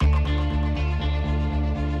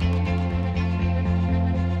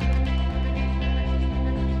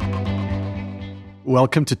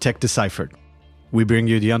Welcome to Tech Deciphered. We bring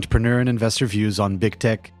you the entrepreneur and investor views on big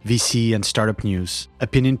tech, VC, and startup news,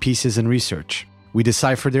 opinion pieces, and research. We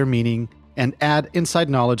decipher their meaning and add inside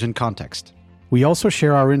knowledge and context. We also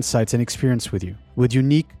share our insights and experience with you, with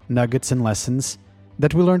unique nuggets and lessons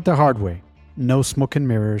that we learned the hard way. No smoke and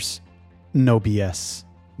mirrors, no BS.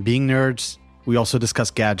 Being nerds, we also discuss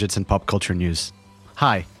gadgets and pop culture news.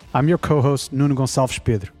 Hi, I'm your co-host Nuno Gonçalves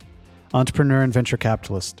Pedro, entrepreneur and venture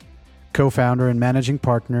capitalist, co-founder and managing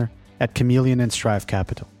partner at Chameleon and Strive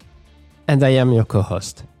Capital. And I am your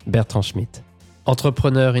co-host, Bertrand Schmidt,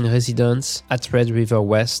 entrepreneur in residence at Red River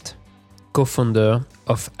West, co-founder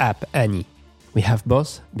of App Annie. We have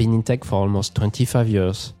both been in tech for almost 25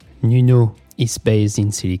 years. Nuno is based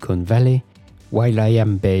in Silicon Valley, while I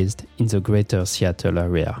am based in the greater Seattle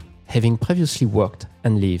area, having previously worked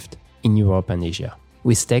and lived in Europe and Asia.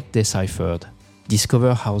 With Tech Deciphered,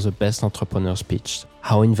 discover how the best entrepreneurs pitch,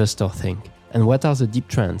 how investors think, and what are the deep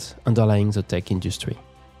trends underlying the tech industry.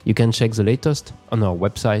 You can check the latest on our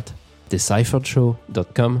website,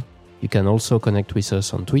 decipheredshow.com. You can also connect with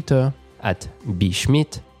us on Twitter at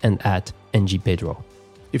bschmidt and at ngpedro.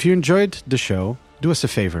 If you enjoyed the show, do us a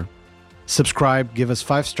favor. Subscribe, give us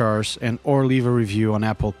 5 stars, and or leave a review on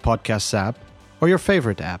Apple Podcasts app or your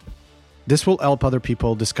favorite app. This will help other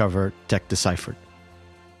people discover Tech Deciphered.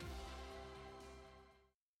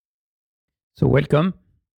 So welcome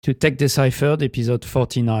to Tech Deciphered episode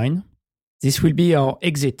 49. This will be our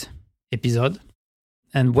exit episode.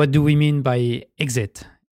 And what do we mean by exit?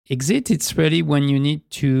 Exit, it's really when you need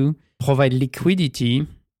to provide liquidity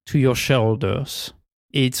to your shareholders.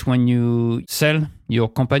 It's when you sell your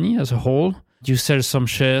company as a whole, you sell some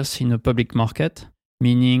shares in a public market,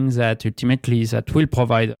 meaning that ultimately that will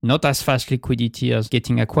provide not as fast liquidity as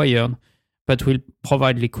getting acquired, but will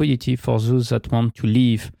provide liquidity for those that want to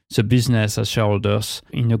leave the business as shareholders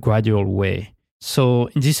in a gradual way. So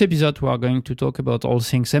in this episode, we are going to talk about all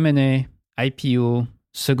things M&A, IPO,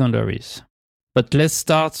 secondaries. But let's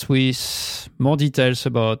start with more details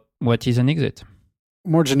about what is an exit.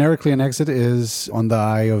 More generically, an exit is on the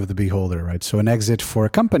eye of the beholder, right? So an exit for a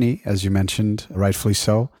company, as you mentioned, rightfully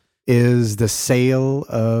so, is the sale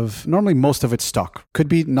of normally most of its stock. Could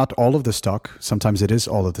be not all of the stock. Sometimes it is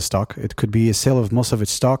all of the stock. It could be a sale of most of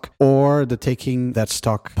its stock or the taking that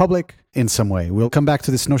stock public in some way. We'll come back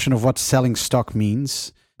to this notion of what selling stock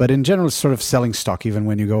means. But in general, it's sort of selling stock. Even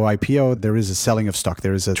when you go IPO, there is a selling of stock.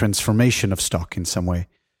 There is a transformation of stock in some way.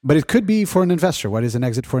 But it could be for an investor. What is an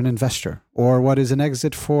exit for an investor? Or what is an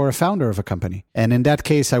exit for a founder of a company? And in that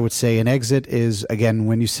case, I would say an exit is, again,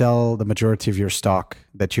 when you sell the majority of your stock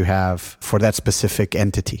that you have for that specific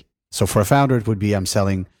entity. So for a founder, it would be I'm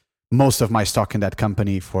selling most of my stock in that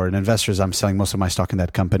company. For an investor, I'm selling most of my stock in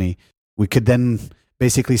that company. We could then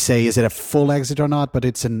basically say, is it a full exit or not? But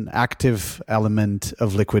it's an active element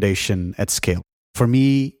of liquidation at scale. For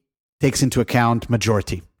me, takes into account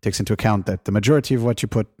majority. Takes into account that the majority of what you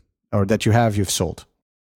put or that you have, you've sold.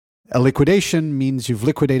 A liquidation means you've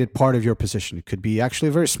liquidated part of your position. It could be actually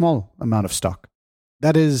a very small amount of stock.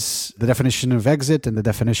 That is the definition of exit and the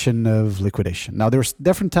definition of liquidation. Now, there's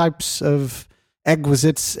different types of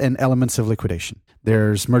exits and elements of liquidation.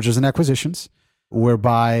 There's mergers and acquisitions,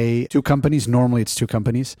 whereby normally it's two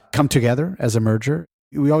companies, come together as a merger.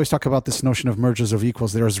 We always talk about this notion of mergers of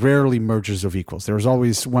equals. There's rarely mergers of equals. There's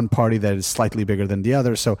always one party that is slightly bigger than the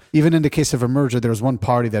other. So even in the case of a merger, there's one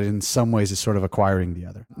party that in some ways is sort of acquiring the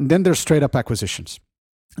other. And then there's straight up acquisitions,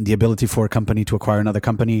 the ability for a company to acquire another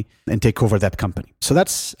company and take over that company. So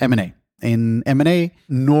that's M&A. In M&A,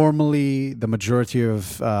 normally the majority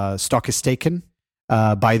of stock is taken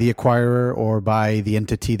by the acquirer or by the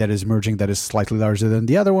entity that is merging that is slightly larger than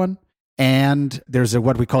the other one. And there's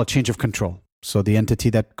what we call a change of control. So the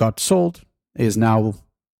entity that got sold is now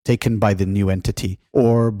taken by the new entity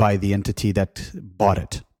or by the entity that bought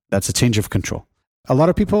it. That's a change of control. A lot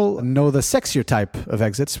of people know the sexier type of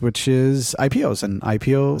exits, which is IPOs. And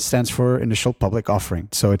IPO stands for initial public offering.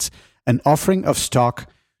 So it's an offering of stock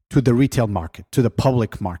to the retail market, to the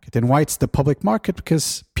public market. And why it's the public market?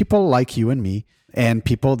 Because people like you and me and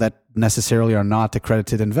people that necessarily are not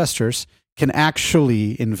accredited investors can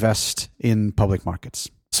actually invest in public markets.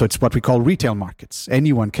 So it's what we call retail markets.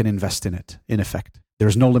 Anyone can invest in it, in effect.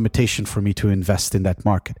 There's no limitation for me to invest in that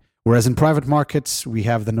market. Whereas in private markets, we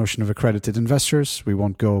have the notion of accredited investors. We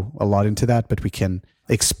won't go a lot into that, but we can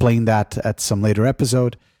explain that at some later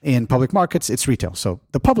episode. In public markets, it's retail. So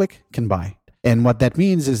the public can buy. And what that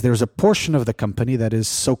means is there's a portion of the company that is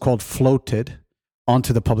so-called floated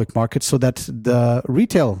onto the public market so that the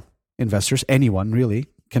retail investors, anyone really,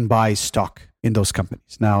 can buy stock in those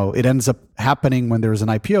companies. Now, it ends up happening when there is an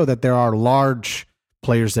IPO that there are large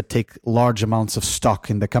players that take large amounts of stock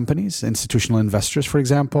in the companies, institutional investors, for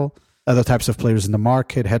example, other types of players in the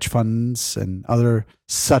market, hedge funds and other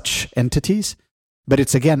such entities. But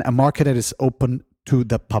it's, again, a market that is open to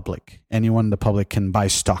the public. Anyone in the public can buy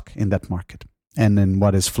stock in that market and in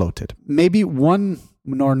what is floated. Maybe one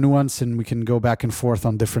more nuance, and we can go back and forth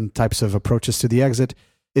on different types of approaches to the exit,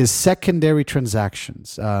 is secondary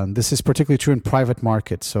transactions. This is particularly true in private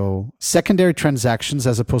markets. So secondary transactions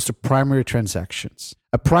as opposed to primary transactions.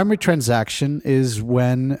 A primary transaction is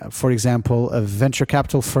when, for example, a venture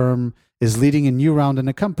capital firm is leading a new round in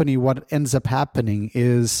a company. What ends up happening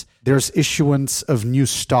is there's issuance of new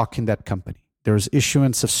stock in that company. There's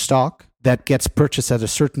issuance of stock that gets purchased at a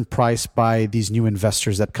certain price by these new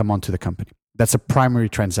investors that come onto the company. That's a primary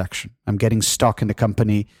transaction. I'm getting stock in the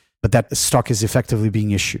company, but that stock is effectively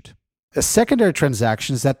being issued. A secondary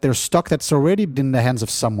transaction is that there's stock that's already in the hands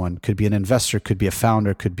of someone. Could be an investor, could be a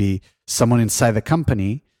founder, could be someone inside the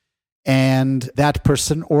company. And that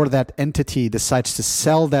person or that entity decides to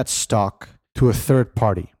sell that stock to a third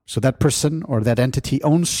party. So that person or that entity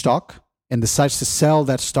owns stock and decides to sell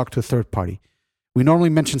that stock to a third party. We normally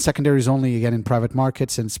mention secondaries only, again, in private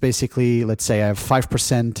markets. And it's basically, let's say I have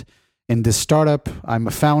 5% in this startup. I'm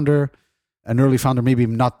a founder, an early founder, maybe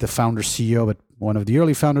not the founder CEO, but one of the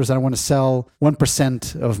early founders. I want to sell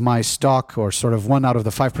 1% of my stock, or sort of 1 out of the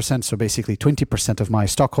 5%. So basically 20% of my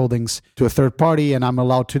stock holdings to a third party. And I'm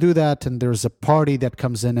allowed to do that. And there's a party that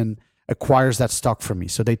comes in and acquires that stock from me.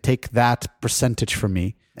 So they take that percentage from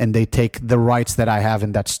me and they take the rights that I have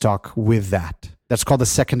in that stock with that. That's called a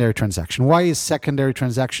secondary transaction. Why is secondary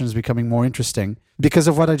transactions becoming more interesting? Because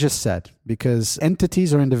of what I just said. Because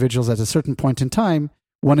entities or individuals at a certain point in time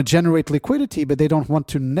want to generate liquidity, but they don't want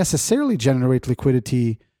to necessarily generate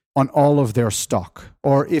liquidity on all of their stock.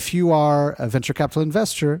 Or if you are a venture capital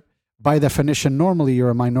investor, by definition, normally you're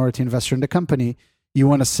a minority investor in the company. You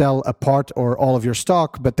want to sell a part or all of your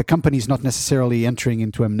stock, but the company is not necessarily entering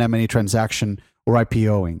into an M&A transaction or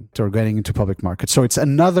IPOing or getting into public markets. So it's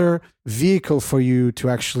another vehicle for you to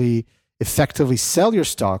actually effectively sell your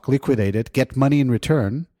stock, liquidate it, get money in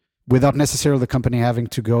return, without necessarily the company having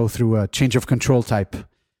to go through a change of control type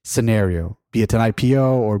scenario, be it an IPO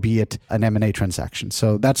or be it an M&A transaction.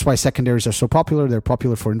 So that's why secondaries are so popular. They're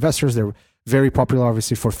popular for investors. They're very popular,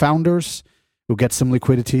 obviously, for founders who get some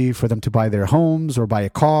liquidity for them to buy their homes or buy a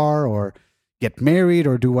car or get married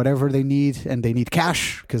or do whatever they need. And they need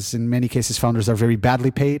cash because in many cases, founders are very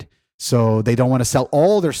badly paid. So they don't want to sell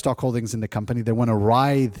all their stock holdings in the company. They want to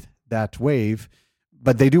ride that wave,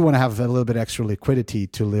 but they do want to have a little bit extra liquidity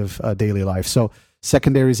to live a daily life. So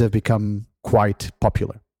secondaries have become quite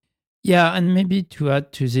popular. Yeah, and maybe to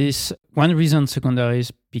add to this, one reason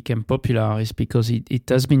secondaries became popular is because it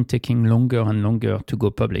has been taking longer and longer to go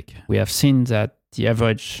public. We have seen that the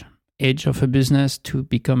average age of a business to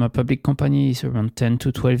become a public company is around 10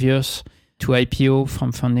 to 12 years to IPO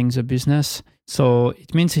from funding the business. So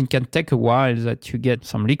it means it can take a while that you get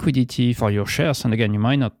some liquidity for your shares. And again, you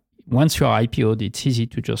might not, once you are IPO'd, it's easy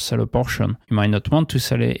to just sell a portion. You might not want to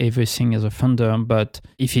sell everything as a funder, but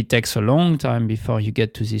if it takes a long time before you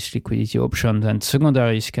get to this liquidity option, then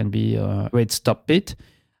secondaries can be a great stop bit.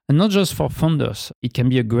 And not just for funders, it can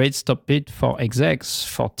be a great stop bit for execs,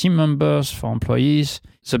 for team members, for employees.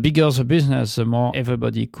 The bigger the business, the more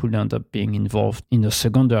everybody could end up being involved in the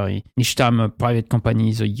secondary. Each time a private company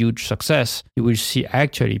is a huge success, you will see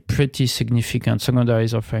actually pretty significant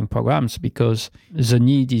secondaries offering programs because the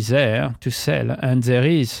need is there to sell and there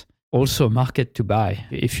is also a market to buy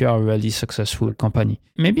if you are a really successful company.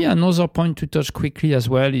 Maybe another point to touch quickly as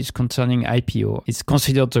well is concerning IPO. It's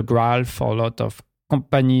considered the grail for a lot of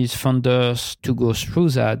companies, funders to go through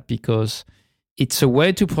that because it's a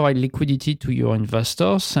way to provide liquidity to your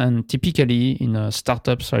investors. And typically in a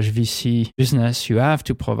startup/VC business, you have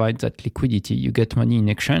to provide that liquidity. You get money in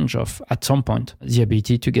exchange of, at some point, the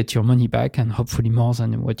ability to get your money back and hopefully more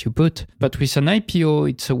than what you put. But with an IPO,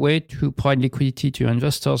 it's a way to provide liquidity to your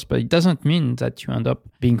investors, but it doesn't mean that you end up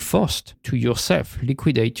being forced to yourself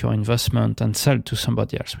liquidate your investment and sell to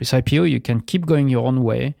somebody else. With IPO, you can keep going your own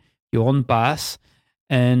way, your own path.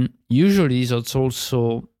 And usually that's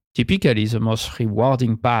also typically the most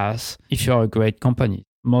rewarding path if you're a great company.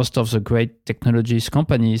 Most of the great technologies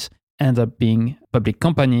companies end up being public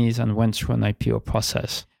companies and went through an IPO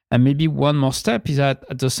process. And maybe one more step is that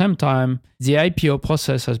at the same time, the IPO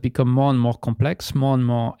process has become more and more complex, more and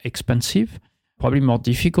more expensive, probably more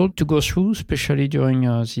difficult to go through, especially during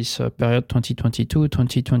this period 2022,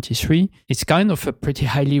 2023. It's kind of a pretty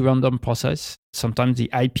highly random process. Sometimes the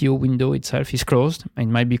IPO window itself is closed. It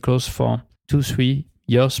might be closed for 2-3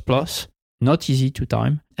 years plus. not easy to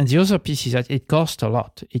time. And the other piece is that it costs a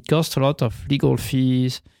lot. It costs a lot of legal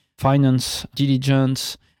fees, finance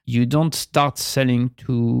diligence. You don't start selling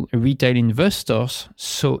to retail investors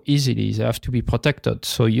so easily. They have to be protected.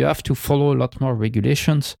 So you have to follow a lot more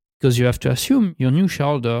regulations because you have to assume your new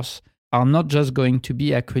shareholders are not just going to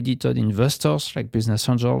be accredited investors like business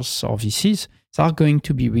angels or VCs. They are going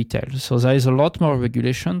to be retail. So there is a lot more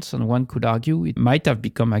regulations, and one could argue it might have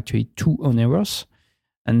become actually too onerous.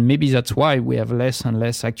 And maybe that's why we have less and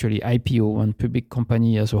less actually IPO and public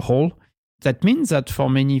company as a whole. That means that for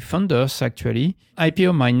many funders, actually,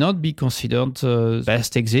 IPO might not be considered the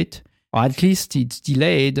best exit, or at least it's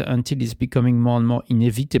delayed until it's becoming more and more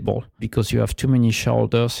inevitable because you have too many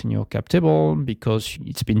shareholders in your cap table, because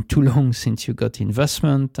it's been too long since you got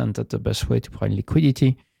investment, and that's the best way to provide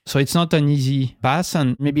liquidity. So it's not an easy path.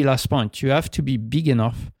 And maybe last point, you have to be big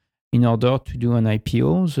enough in order to do an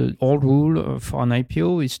IPO. The old rule for an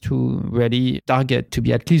IPO is to really target to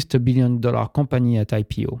be at least $1 billion company at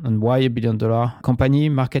IPO. And why $1 billion company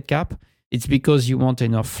market cap? It's because you want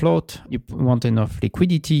enough float, you want enough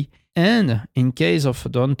liquidity, and in case of a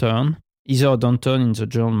downturn, either a downturn in the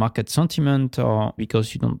general market sentiment or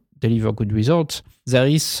because you don't deliver good results, there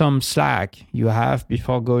is some slack you have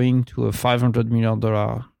before going to a $500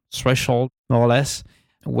 million threshold, more or less,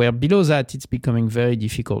 where below that, it's becoming very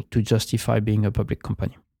difficult to justify being a public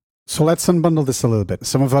company. So let's unbundle this a little bit.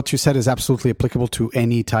 Some of what you said is absolutely applicable to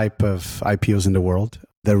any type of IPOs in the world.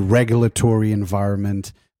 The regulatory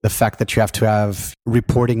environment, the fact that you have to have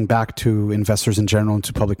reporting back to investors in general and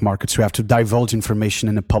to public markets, who have to divulge information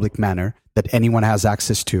in a public manner that anyone has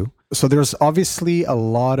access to. So there's obviously a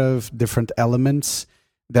lot of different elements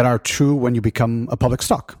that are true when you become a public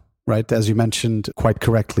stock, right? As you mentioned quite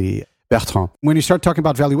correctly, Bertrand. When you start talking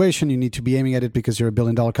about valuation, you need to be aiming at it because you're a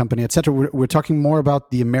billion-dollar company, et cetera. We're talking more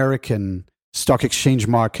about the American stock exchange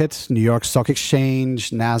market, New York Stock Exchange,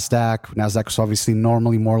 NASDAQ. NASDAQ is obviously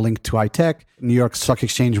normally more linked to high tech. New York Stock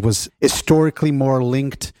Exchange was historically more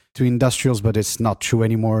linked to industrials, but it's not true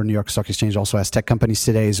anymore. New York Stock Exchange also has tech companies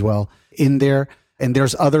today as well in there. And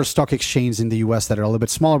there's other stock exchanges in the US that are a little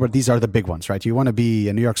bit smaller, but these are the big ones, right? You want to be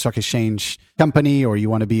a New York Stock Exchange company or you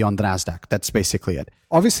want to be on the NASDAQ. That's basically it.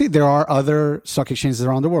 Obviously, there are other stock exchanges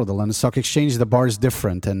around the world. The London Stock Exchange, the bar is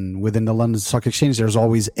different. And within the London Stock Exchange, there's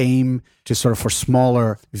always aim to sort of for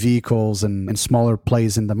smaller vehicles and smaller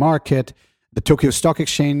plays in the market. The Tokyo Stock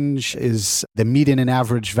Exchange is the median and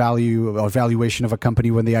average value or valuation of a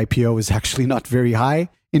company when the IPO is actually not very high.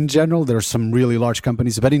 In general, there are some really large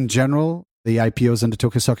companies, but in general, the IPOs on the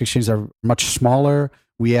Tokyo Stock Exchange are much smaller.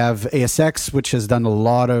 We have ASX, which has done a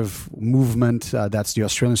lot of movement. That's the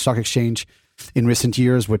Australian Stock Exchange in recent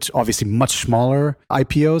years, which obviously much smaller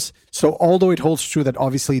IPOs. So although it holds true that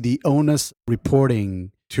obviously the onus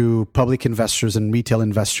reporting to public investors and retail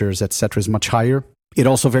investors, et cetera, is much higher, it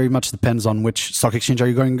also very much depends on which stock exchange are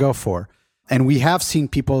you going to go for. And we have seen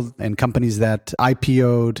people and companies that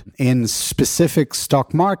IPO'd in specific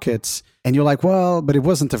stock markets, and you're like, well, but it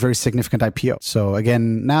wasn't a very significant IPO. So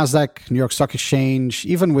again, NASDAQ, New York Stock Exchange,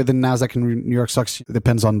 even within NASDAQ and New York Stock Exchange, it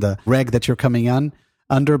depends on the reg that you're coming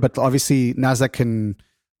under. But obviously, NASDAQ and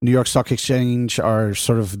New York Stock Exchange are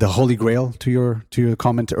sort of the holy grail to your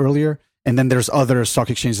comment earlier. And then there's other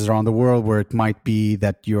stock exchanges around the world where it might be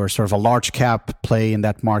that you're sort of a large cap play in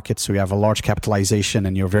that market. So you have a large capitalization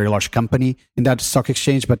and you're a very large company in that stock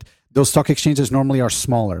exchange. But those stock exchanges normally are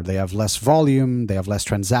smaller. They have less volume. They have less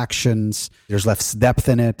transactions. There's less depth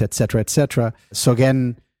in it, et cetera, et cetera. So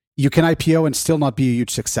again, you can IPO and still not be a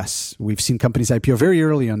huge success. We've seen companies IPO very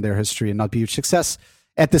early in their history and not be a huge success.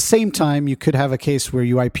 At the same time, you could have a case where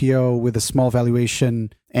you IPO with a small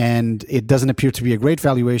valuation and it doesn't appear to be a great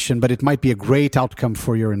valuation, but it might be a great outcome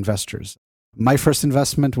for your investors. My first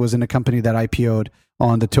investment was in a company that IPO'd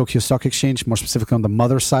on the Tokyo Stock Exchange, more specifically on the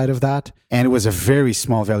mother side of that. And it was a very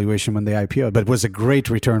small valuation when they IPO'd, but it was a great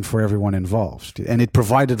return for everyone involved. And it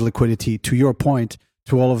provided liquidity, to your point,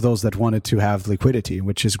 to all of those that wanted to have liquidity,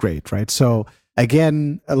 which is great, right? So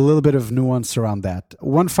again, a little bit of nuance around that.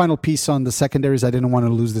 One final piece on the secondaries, I didn't want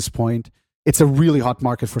to lose this point. It's a really hot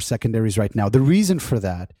market for secondaries right now. The reason for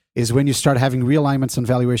that is when you start having realignments on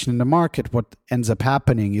valuation in the market, what ends up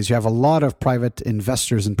happening is you have a lot of private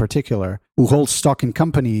investors in particular who hold stock in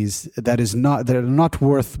companies that are not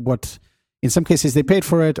worth what, in some cases, they paid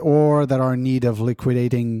for it, or that are in need of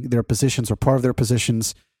liquidating their positions or part of their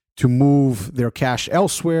positions to move their cash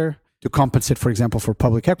elsewhere, to compensate, for example, for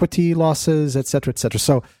public equity losses, et cetera, et cetera.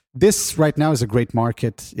 So this right now is a great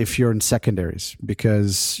market if you're in secondaries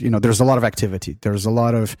because, there's a lot of activity. There's a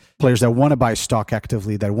lot of players that want to buy stock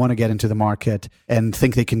actively, that want to get into the market and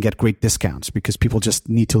think they can get great discounts because people just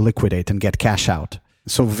need to liquidate and get cash out.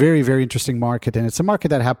 So very, very interesting market. And it's a market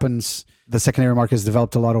that happens, the secondary market has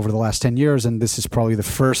developed a lot over the last 10 years. And this is probably the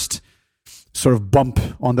first sort of bump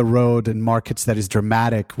on the road in markets that is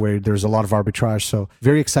dramatic, where there's a lot of arbitrage. So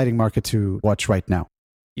very exciting market to watch right now.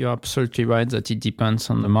 You're absolutely right that it depends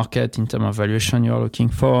on the market in terms of valuation you're looking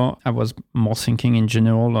for. I was more thinking in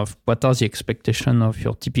general of what are the expectations of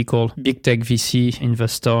your typical big tech VC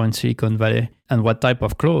investor in Silicon Valley and what type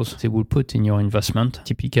of clause they will put in your investment.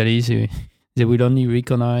 Typically, they will only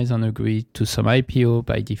recognize and agree to some IPO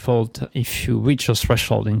by default if you reach a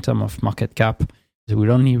threshold in terms of market cap. They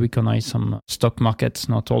will only recognize some stock markets,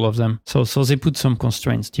 not all of them. So they put some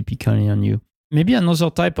constraints typically on you. Maybe another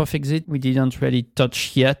type of exit we didn't really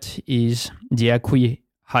touch yet is the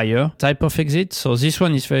acqui-hire type of exit. So this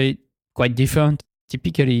one is quite different.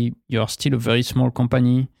 Typically, you're still a very small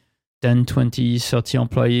company, 10, 20, 30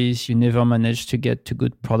 employees. You never manage to get to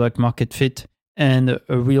good product market fit. And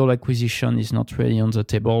a real acquisition is not really on the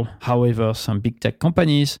table. However, some big tech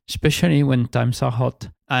companies, especially when times are hot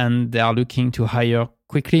and they are looking to hire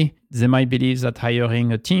quickly, they might believe that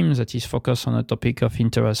hiring a team that is focused on a topic of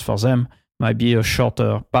interest for them might be a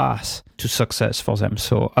shorter path to success for them.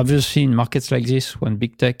 So obviously in markets like this, when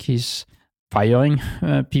big tech is firing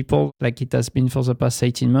people like it has been for the past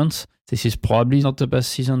 18 months, this is probably not the best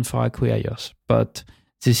season for acqui-hires. But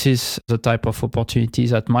this is the type of opportunity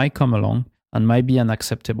that might come along and might be an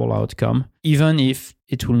acceptable outcome, even if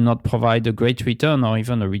it will not provide a great return or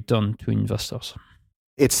even a return to investors.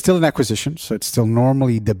 It's still an acquisition, so it's still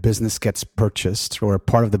normally the business gets purchased or a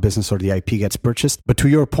part of the business or the IP gets purchased. But to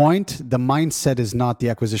your point, the mindset is not the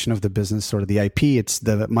acquisition of the business or the IP, it's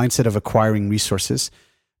the mindset of acquiring resources,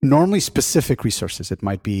 normally specific resources. It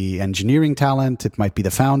might be engineering talent, it might be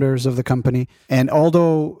the founders of the company. And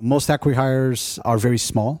although most acqui-hires are very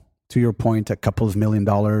small, to your point, a couple of $1 million,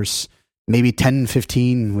 maybe 10,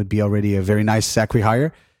 15 would be already a very nice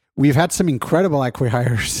acqui-hire. We've had some incredible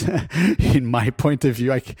acqui-hires in my point of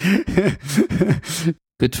view.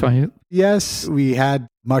 Good for you. Yes, we had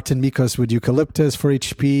Martin Mikos with Eucalyptus for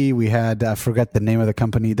HP. We had, I forget the name of the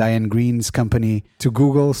company, Diane Green's company to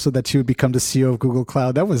Google so that she would become the CEO of Google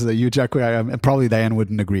Cloud. That was a huge acqui-hire. And probably Diane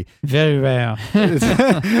wouldn't agree. Very rare.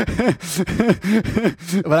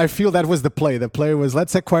 But I feel that was the play. The play was,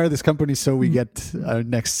 let's acquire this company so we get our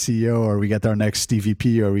next CEO or we get our next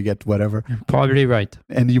EVP or we get whatever. Probably right.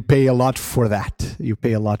 And you pay a lot for that.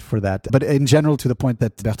 But in general, to the point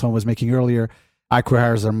that Bertrand was making earlier,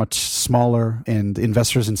 acqui-hires are much smaller and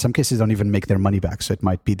investors in some cases don't even make their money back. So it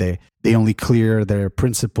might be they only clear their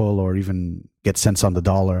principal or even get cents on the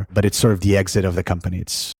dollar, but it's sort of the exit of the company.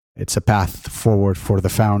 It's a path forward for the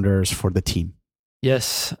founders, for the team.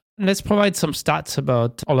 Yes. Let's provide some stats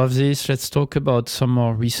about all of this. Let's talk about some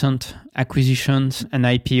more recent acquisitions and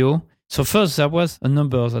IPO. So first, there was a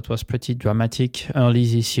number that was pretty dramatic early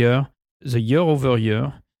this year, the year over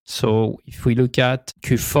year. So if we look at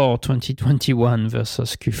Q4 2021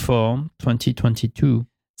 versus Q4 2022,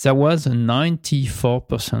 there was a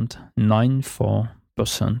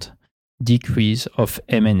 94% decrease of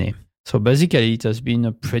M&A. So basically, it has been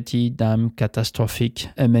a pretty damn catastrophic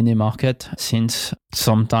M&A market since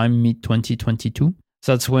sometime mid-2022.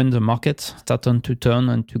 That's when the market started to turn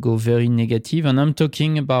and to go very negative. And I'm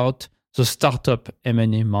talking about the startup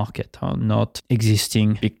M&A market, not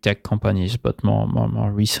existing big tech companies, but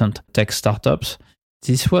more recent tech startups.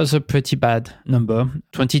 This was a pretty bad number.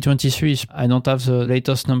 2023, I don't have the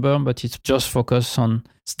latest number, but it's just focused on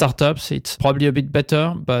startups. It's probably a bit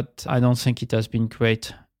better, but I don't think it has been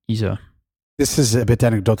great either. This is a bit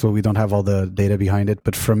anecdotal. We don't have all the data behind it,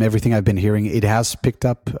 but from everything I've been hearing, it has picked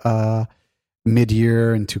up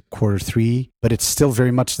mid-year into quarter three, but it's still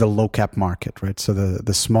very much the low cap market, right? So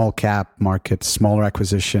the small cap market, smaller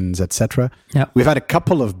acquisitions, etc. Yeah. We've had a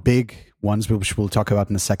couple of big ones, which we'll talk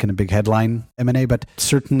about in a second, a big headline M&A, but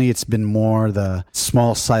certainly it's been more the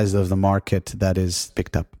small size of the market that is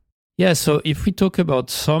picked up. Yeah, so if we talk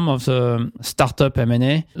about some of the startup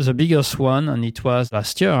M&A, the biggest one, and it was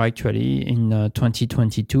last year actually, in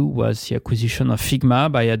 2022, was the acquisition of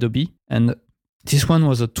Figma by Adobe. And this one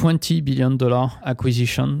was a $20 billion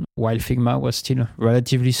acquisition, while Figma was still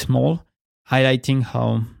relatively small, highlighting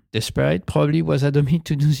how desperate probably was Adobe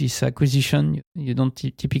to do this acquisition. You don't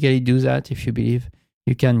typically do that if you believe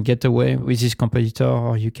you can get away with this competitor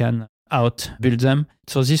or you can outbuild them.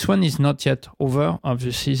 So this one is not yet over.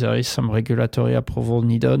 Obviously, there is some regulatory approval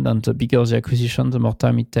needed, and the bigger the acquisition, the more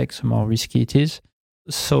time it takes, the more risky it is.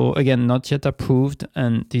 So again, not yet approved,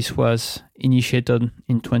 and this was initiated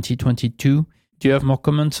in 2022. Do you have more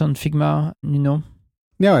comments on Figma, Nuno?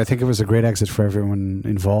 Yeah, I think it was a great exit for everyone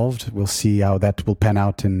involved. We'll see how that will pan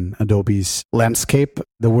out in Adobe's landscape.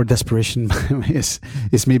 The word desperation is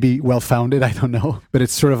maybe well-founded, I don't know. But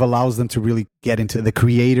it sort of allows them to really get into the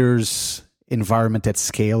creators' environment at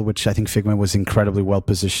scale, which I think Figma was incredibly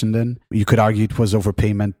well-positioned in. You could argue it was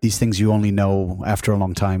overpayment. These things you only know after a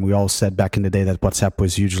long time. We all said back in the day that WhatsApp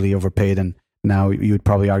was hugely overpaid, and now you would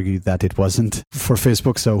probably argue that it wasn't for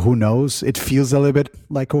Facebook. So who knows? It feels a little bit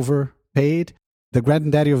like overpaid. The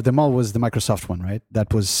granddaddy of them all was the Microsoft one, right?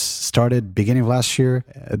 That was started beginning of last year,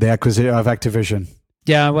 the acquisition of Activision.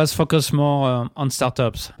 Yeah, I was focused more on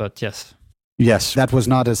startups, but yes. Yes, that was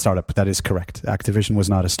not a startup. That is correct. Activision was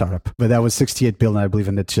not a startup. But that was 68 billion, I believe,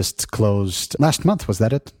 and it just closed last month. Was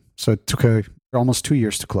that it? So it took almost 2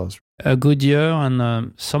 years to close. A good year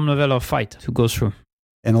and some level of fight to go through.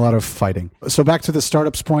 And a lot of fighting. So back to the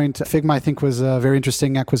startups point, Figma, I think, was a very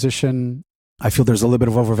interesting acquisition. I feel there's a little bit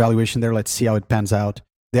of overvaluation there. Let's see how it pans out.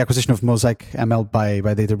 The acquisition of Mosaic ML by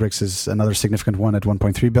Databricks is another significant one at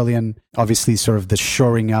 1.3 billion. Obviously, sort of the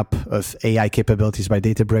shoring up of AI capabilities by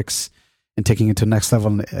Databricks and taking it to the next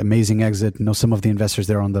level. An amazing exit. I know some of the investors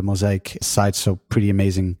there on the Mosaic side, so pretty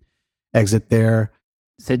amazing exit there.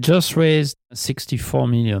 They just raised 64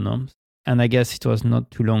 million, and I guess it was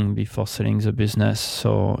not too long before selling the business.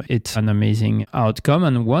 So it's an amazing outcome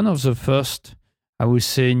and one of the first, I would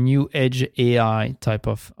say, new edge AI type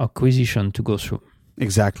of acquisition to go through.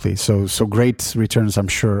 Exactly. So great returns, I'm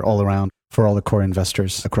sure, all around for all the core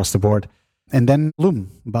investors across the board. And then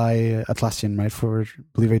Loom by Atlassian, right, for, I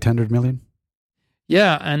believe, 800 million?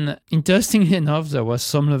 Yeah, and interestingly enough, there was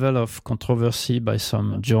some level of controversy by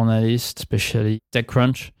some journalists, especially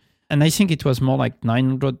TechCrunch. And I think it was more like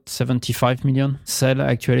 975 million sell,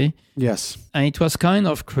 actually. Yes. And it was kind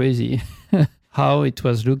of crazy how it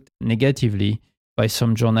was looked negatively by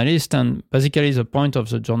some journalists. And basically the point of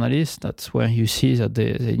the journalists, that's where you see that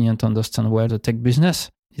they didn't understand well the tech business,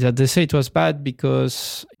 is that they say it was bad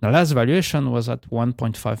because the last valuation was at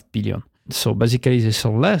 1.5 billion. So basically they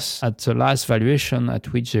sold less at the last valuation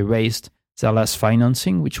at which they raised their last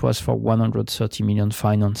financing, which was for 130 million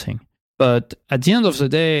financing. But at the end of the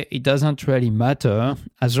day, it doesn't really matter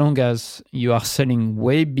as long as you are selling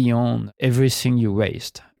way beyond everything you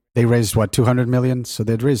raised. They raised, 200 million? So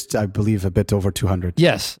they'd raised, I believe, a bit over 200.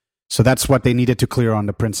 Yes. So that's what they needed to clear on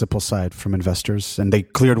the principal side from investors. And they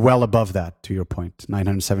cleared well above that, to your point,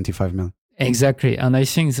 975 million. Exactly. And I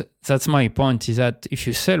think that's my point, is that if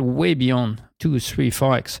you sell way beyond 2, 3,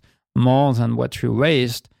 4x more than what you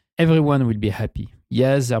raised, everyone will be happy.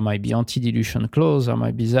 Yes, there might be anti-dilution clause, there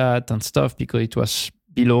might be that and stuff because it was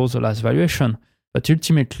below the last valuation. But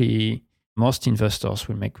ultimately, most investors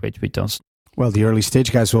will make great returns. Well, the early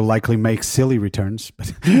stage guys will likely make silly returns.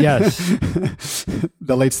 But yes.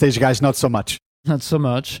 The late stage guys, not so much. Not so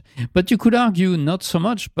much. But you could argue not so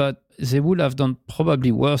much, but they would have done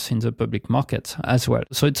probably worse in the public market as well.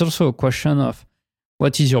 So it's also a question of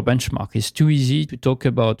what is your benchmark? It's too easy to talk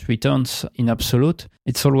about returns in absolute.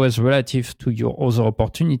 It's always relative to your other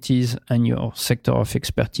opportunities and your sector of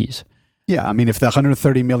expertise. Yeah, I mean, if the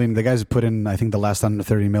 130 million, the guys put in, I think the last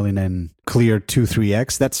 130 million in cleared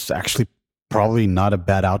 2-3x, that's actually probably not a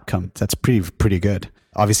bad outcome. That's pretty good.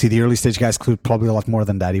 Obviously, the early stage guys cleared probably a lot more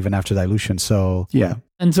than that, even after dilution. So, yeah.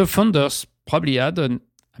 And the funders probably had an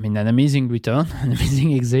amazing return, an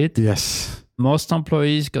amazing exit. Yes. Most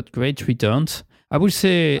employees got great returns. I would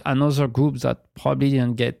say another group that probably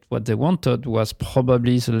didn't get what they wanted was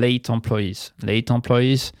probably the late employees. Late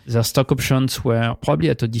employees, their stock options were probably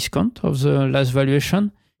at a discount of the last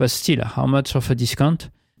valuation, but still, how much of a discount?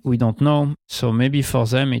 We don't know. So maybe for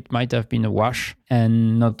them, it might have been a wash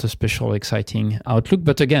and not a special exciting outlook.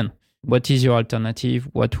 But again, what is your alternative?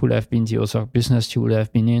 What would have been the other business you would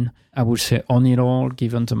have been in? I would say on it all,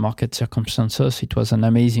 given the market circumstances, it was an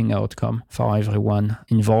amazing outcome for everyone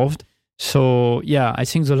involved. So yeah, I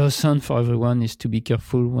think the lesson for everyone is to be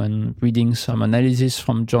careful when reading some analysis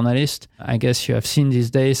from journalists. I guess you have seen these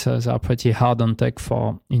days they are pretty hard on tech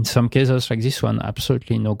for, in some cases like this one,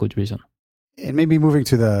 absolutely no good reason. And maybe moving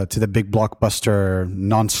to the big blockbuster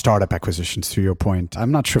non-startup acquisitions, to your point.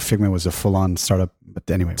 I'm not sure Figma was a full-on startup,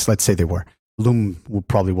 but anyways, let's say they were. Loom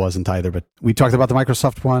probably wasn't either, but we talked about the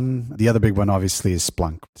Microsoft one. The other big one, obviously, is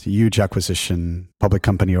Splunk. It's a huge acquisition, public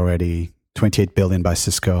company already, 28 billion by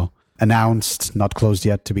Cisco. Announced, not closed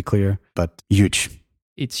yet, to be clear, but huge.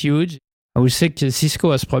 It's huge. I would say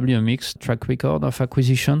Cisco has probably a mixed track record of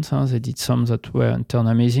acquisitions. They did some that were turned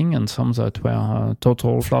amazing and some that were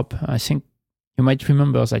total flop. I think you might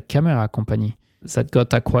remember that camera company that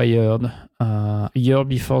got acquired a year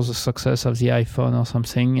before the success of the iPhone or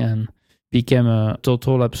something and became a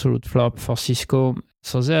total absolute flop for Cisco.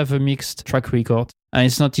 So they have a mixed track record. And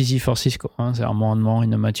it's not easy for Cisco. They are more and more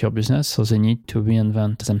in a mature business, so they need to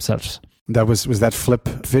reinvent themselves. That was that Flip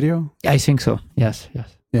video? I think so. Yes.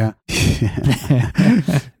 Yeah.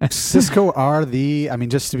 Cisco are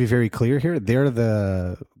just to be very clear here, they're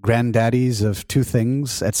the granddaddies of two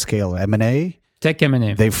things at scale: M&A. Tech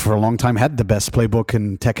M&A. They've for a long time had the best playbook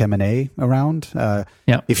in tech M&A around.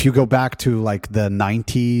 If you go back to like the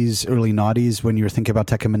 90s, early noughties, when you were thinking about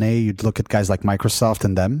tech M&A, you'd look at guys like Microsoft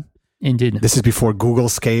and them. Indeed. This is before Google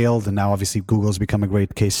scaled, and now obviously Google's become a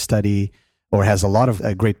great case study, or has a lot of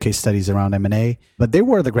great case studies around M&A. But they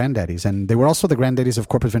were the granddaddies, and they were also the granddaddies of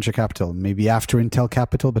corporate venture capital, maybe after Intel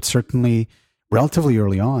Capital, but certainly relatively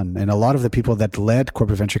early on. And a lot of the people that led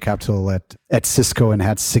corporate venture capital at Cisco and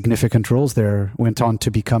had significant roles there went on to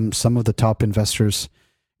become some of the top investors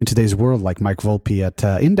in today's world, like Mike Volpe at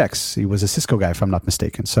Index. He was a Cisco guy, if I'm not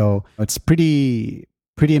mistaken. So it's pretty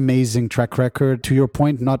amazing track record. To your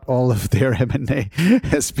point, not all of their M&A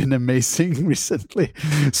has been amazing recently.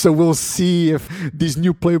 So we'll see if these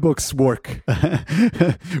new playbooks work.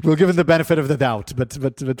 We'll give them the benefit of the doubt, but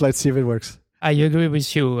let's see if it works. I agree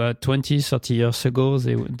with you. 20, 30 years ago,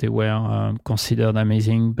 they were considered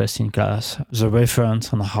amazing, best in class. The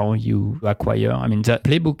reference on how you acquire. The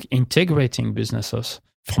playbook integrating businesses,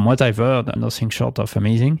 from what I've heard, nothing short of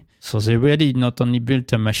amazing. So they really not only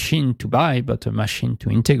built a machine to buy, but a machine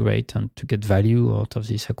to integrate and to get value out of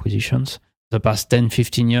these acquisitions. The past 10,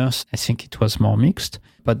 15 years, I think it was more mixed,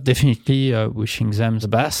 but definitely wishing them the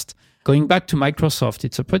best. Going back to Microsoft,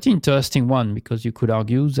 it's a pretty interesting one because you could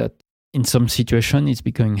argue that in some situation, it's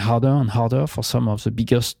becoming harder and harder for some of the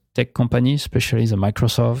biggest tech companies, especially the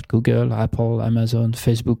Microsoft, Google, Apple, Amazon,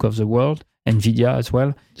 Facebook of the world, NVIDIA as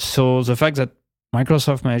well. So the fact that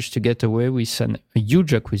Microsoft managed to get away with a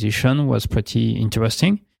huge acquisition was pretty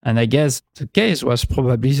interesting. And I guess the case was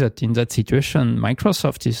probably that in that situation,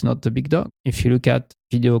 Microsoft is not the big dog. If you look at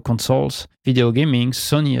video consoles, video gaming,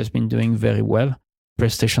 Sony has been doing very well.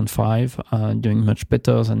 PlayStation 5 doing much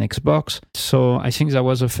better than Xbox. So I think that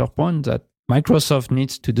was a fair point that Microsoft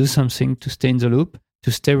needs to do something to stay in the loop,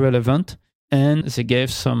 to stay relevant. And they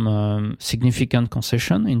gave some significant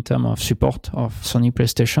concession in terms of support of Sony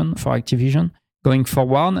PlayStation for Activision going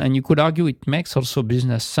forward. And you could argue it makes also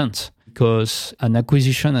business sense because an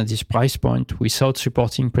acquisition at this price point without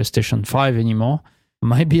supporting PlayStation 5 anymore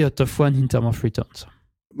might be a tough one in terms of returns.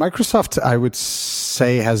 Microsoft, I would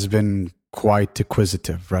say, has been quite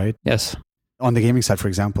acquisitive, right? Yes. On the gaming side, for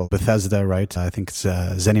example, Bethesda, right? I think it's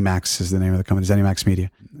ZeniMax is the name of the company, ZeniMax Media.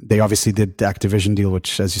 They obviously did the Activision deal,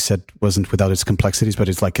 which, as you said, wasn't without its complexities, but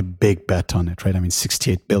it's like a big bet on it, right?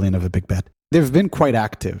 68 billion of a big bet. They've been quite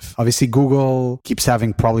active. Obviously, Google keeps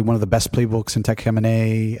having probably one of the best playbooks in tech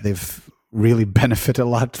M&A. They've really benefited a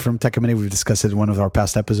lot from tech M&A. We've discussed it in one of our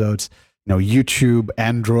past episodes. YouTube,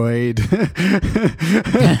 Android,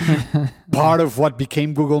 part of what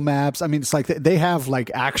became Google Maps. It's like they have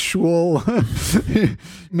like actual,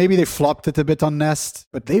 maybe they flopped it a bit on Nest,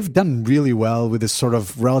 but they've done really well with this sort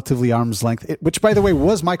of relatively arm's length, which by the way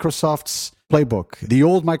was Microsoft's playbook. The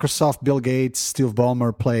old Microsoft, Bill Gates, Steve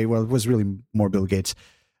Ballmer play, well, it was really more Bill Gates,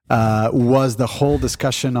 was the whole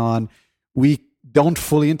discussion on we don't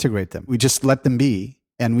fully integrate them. We just let them be.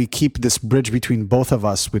 And we keep this bridge between both of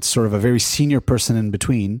us with sort of a very senior person in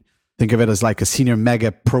between. Think of it as like a senior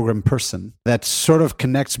mega program person that sort of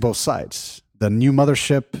connects both sides, the new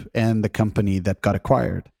mothership and the company that got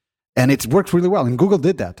acquired. And it worked really well. And Google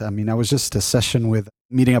did that. I was just a session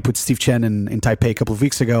meeting up with Steve Chen in Taipei a couple of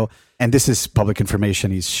weeks ago. And this is public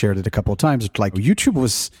information. He's shared it a couple of times. Like YouTube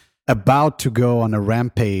was about to go on a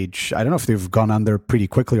rampage. I don't know if they've gone on there pretty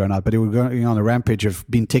quickly or not, but they were going on a rampage of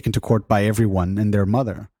being taken to court by everyone and their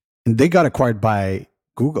mother. And they got acquired by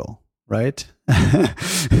Google, right?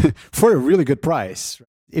 For a really good price.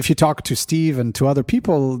 If you talk to Steve and to other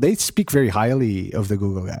people, they speak very highly of the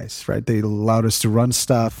Google guys, right? They allowed us to run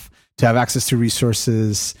stuff, to have access to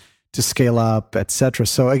resources, to scale up, etc.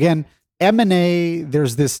 So again, M&A,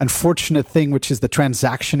 there's this unfortunate thing, which is the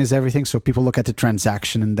transaction is everything. So people look at the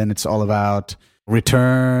transaction and then it's all about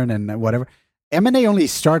return and whatever. M&A only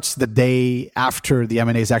starts the day after the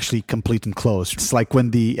M&A is actually complete and closed. It's like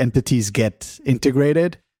when the entities get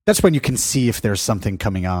integrated, that's when you can see if there's something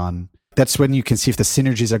coming on. That's when you can see if the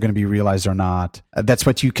synergies are going to be realized or not. That's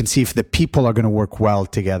what you can see if the people are going to work well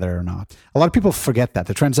together or not. A lot of people forget that.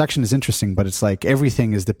 The transaction is interesting, but it's like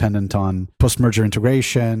everything is dependent on post-merger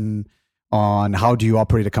integration, on how do you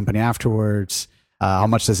operate a company afterwards. How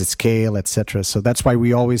much does it scale, etc. So that's why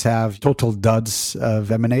we always have total duds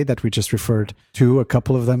of M&A that we just referred to, a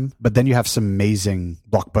couple of them. But then you have some amazing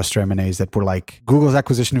blockbuster M&As that were like Google's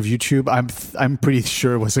acquisition of YouTube. I'm pretty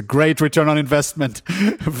sure was a great return on investment,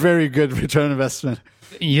 very good return on investment.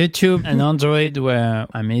 YouTube and Android were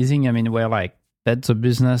amazing. I mean, were like bet the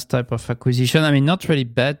business type of acquisition. I mean, not really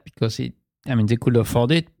bet because they could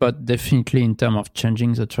afford it, but definitely in terms of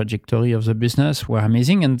changing the trajectory of the business were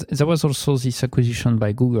amazing. And there was also this acquisition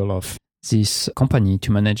by Google of this company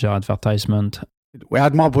to manage their advertisement.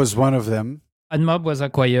 AdMob was one of them. AdMob was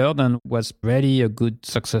acquired and was really a good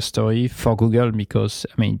success story for Google because,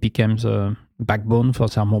 it became the backbone for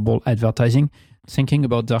their mobile advertising. Thinking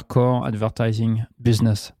about their core advertising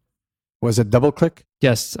business. Was it DoubleClick?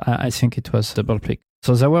 Yes, I think it was DoubleClick.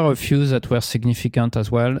 So there were a few that were significant as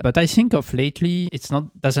well. But I think of lately,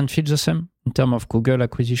 doesn't feel the same in terms of Google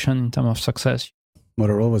acquisition, in terms of success.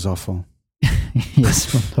 Motorola was awful.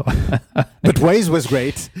 Yes. But Waze was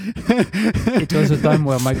great. It was a time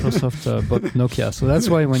where Microsoft bought Nokia. So that's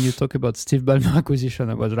why when you talk about Steve Ballmer acquisition,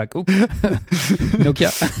 I was like, oops,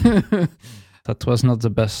 Nokia. That was not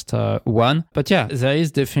the best one. But yeah, there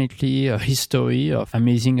is definitely a history of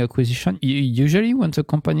amazing acquisition. Usually when the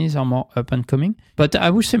companies are more up and coming. But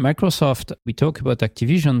I would say Microsoft, we talk about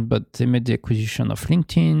Activision, but they made the acquisition of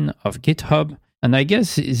LinkedIn, of GitHub. And I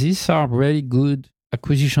guess these are really good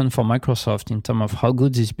acquisition for Microsoft in terms of how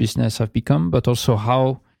good this business have become, but also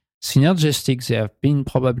how synergistic they have been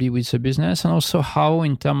probably with the business, and also how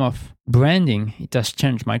in terms of branding it has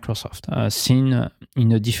changed Microsoft, seen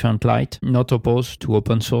in a different light, not opposed to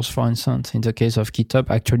open source, for instance. In the case of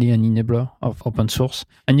GitHub, actually an enabler of open source.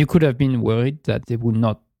 And you could have been worried that they would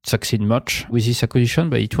not succeed much with this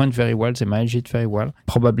acquisition, but it went very well. They managed it very well,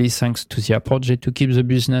 probably thanks to the approach to keep the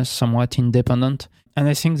business somewhat independent. And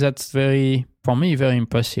I think that's for me, very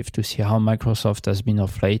impressive to see how Microsoft has been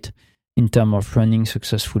of late in terms of running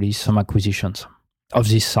successfully some acquisitions of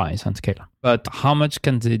this size and scale. But how much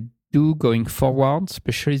can they do going forward,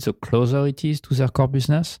 especially the closer it is to their core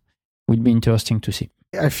business, will be interesting to see.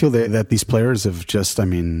 I feel that these players have just,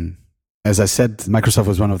 as I said, Microsoft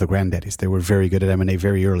was one of the granddaddies. They were very good at M&A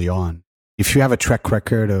very early on. If you have a track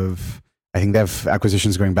record of, I think they have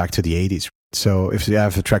acquisitions going back to the 80s. So if you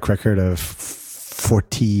have a track record of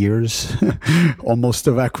 40 years almost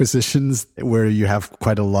of acquisitions where you have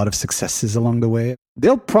quite a lot of successes along the way,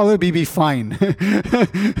 they'll probably be fine.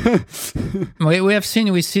 We have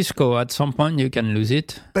seen with Cisco at some point you can lose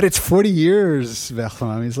it. But it's 40 years,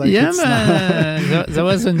 Bertrand. It's like, there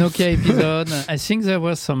was a Nokia episode. I think there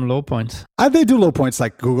were some low points. They do low points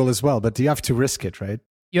like Google as well, but you have to risk it, right?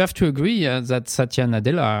 You have to agree that Satya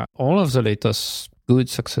Nadella, all of the latest good,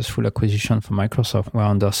 successful acquisition for Microsoft were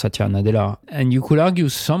under Satya Nadella. And you could argue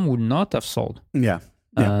some would not have sold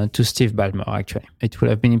to Steve Ballmer, actually. It would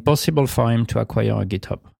have been impossible for him to acquire a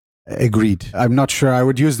GitHub. Agreed. I'm not sure I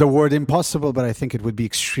would use the word impossible, but I think it would be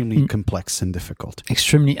extremely complex and difficult.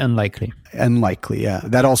 Extremely unlikely. Unlikely, yeah.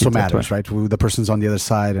 That also matters, right? Who the person's on the other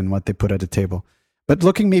side and what they put at the table. But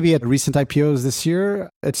looking maybe at recent IPOs this year,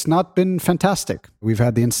 it's not been fantastic. We've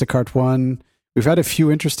had the Instacart one. We've had a few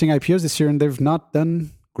interesting IPOs this year, and they've not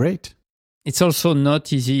done great. It's also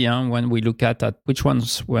not easy when we look at which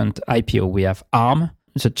ones went IPO. We have ARM,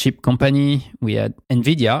 the chip company. We had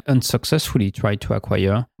NVIDIA, unsuccessfully tried to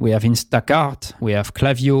acquire. We have Instacart. We have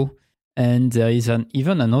Klaviyo. And there is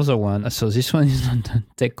even another one. So this one is not a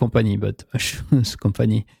tech company, but a shoes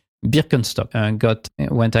company. Birkenstock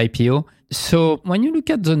went IPO. So when you look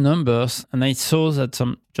at the numbers, and I saw that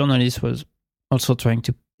some journalist was also trying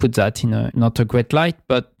to put that in not a great light,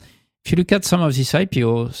 but if you look at some of these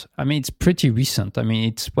IPOs, it's pretty recent.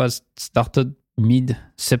 It was started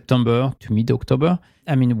mid-September to mid-October.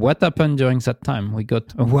 What happened during that time? We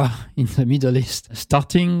got a war in the Middle East.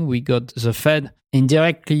 Starting, we got the Fed.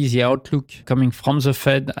 Indirectly, the outlook coming from the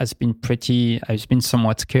Fed has been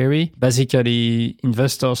somewhat scary. Basically,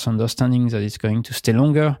 investors understanding that it's going to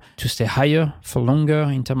stay higher for longer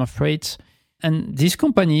in terms of rates. And these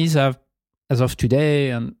companies have, as of today,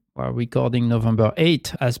 and we're recording November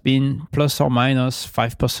 8th, has been plus or minus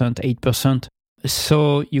 5%, 8%.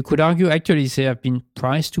 So you could argue actually they have been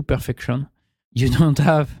priced to perfection. You don't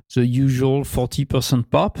have the usual 40%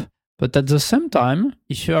 pop. But at the same time,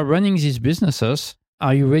 if you are running these businesses,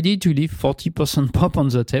 are you ready to leave 40% pop on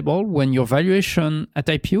the table when your valuation at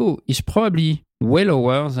IPO is probably way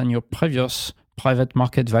lower than your previous private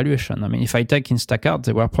market valuation? If I take Instacart,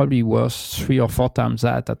 they were probably worth 3 or 4 times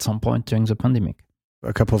that at some point during the pandemic.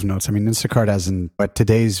 A couple of notes. Instacart hasn't, but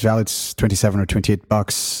today's value, it's $27 or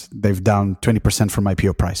 $28. They've down 20% from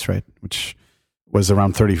IPO price, right? Which was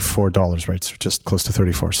around $34, right? So just close to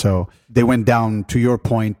 34. So they went down, to your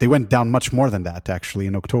point, they went down much more than that actually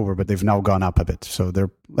in October, but they've now gone up a bit. So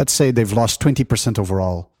let's say they've lost 20%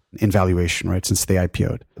 overall in valuation, right, since they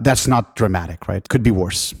IPO'd. That's not dramatic, right? Could be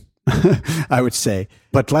worse, I would say.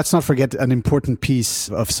 But let's not forget an important piece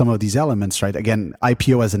of some of these elements, right? Again,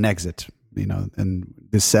 IPO as an exit, and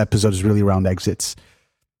this episode is really around exits.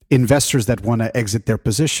 Investors that want to exit their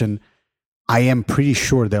position, I am pretty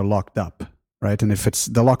sure they're locked up, right? And if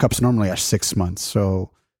the lockups normally are 6 months.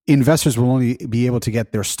 So investors will only be able to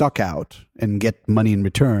get their stock out and get money in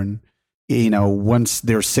return, once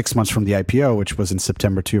they're 6 months from the IPO, which was in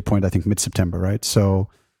September, to your point, I think mid-September, right? So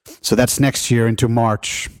that's next year into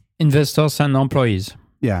March. Investors and employees.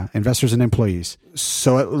 Yeah, investors and employees.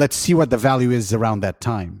 So let's see what the value is around that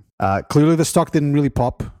time. Clearly, the stock didn't really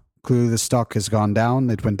pop. Clearly, the stock has gone down.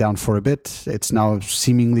 It went down for a bit. It's now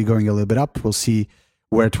seemingly going a little bit up. We'll see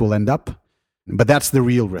where it will end up. But that's the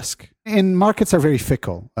real risk. And markets are very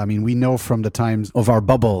fickle. I mean, we know from the times of our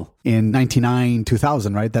bubble in 99,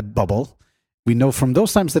 2000, right? That bubble. We know from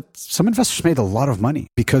those times that some investors made a lot of money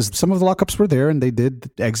because some of the lockups were there and they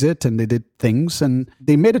did exit and they did things and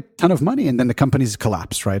they made a ton of money, and then the companies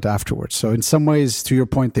collapsed right afterwards. So in some ways, to your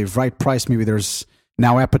point, they've right priced. Maybe there's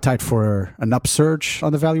now appetite for an upsurge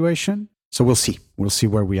on the valuation. So we'll see. We'll see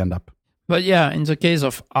where we end up. But yeah, in the case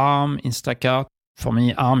of Arm, Instacart, for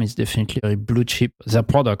me, Arm is definitely very blue chip. Their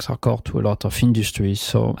products are core to a lot of industries.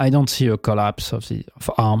 So I don't see a collapse of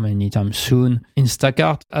Arm anytime soon.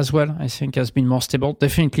 Instacart as well, I think, has been more stable.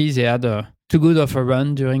 Definitely, they had too good of a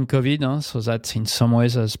run during COVID. So that in some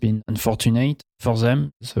ways has been unfortunate for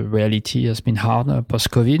them. The reality has been hard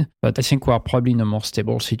post-COVID. But I think we are probably in a more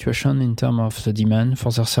stable situation in terms of the demand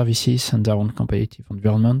for their services and their own competitive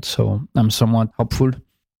environment. So I'm somewhat hopeful.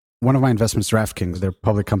 One of my investments, DraftKings, they're a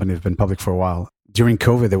public company, they've been public for a while. During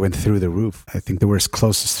COVID, they went through the roof. I think they were as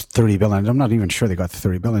close as 30 billion. I'm not even sure they got to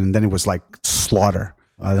 30 billion. And then it was like slaughter.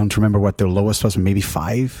 I don't remember what their lowest was, maybe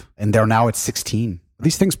 5. And they're now at 16.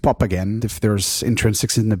 These things pop again if there's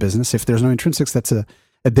intrinsics in the business. If there's no intrinsics, that's a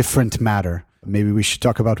different matter. Maybe we should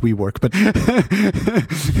talk about WeWork.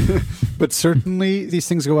 But certainly these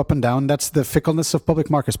things go up and down. That's the fickleness of public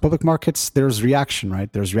markets. Public markets, there's reaction,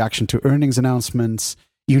 right? There's reaction to earnings announcements.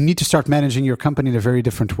 You need to start managing your company in a very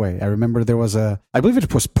different way. I remember there was I believe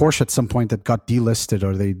it was Porsche at some point that got delisted,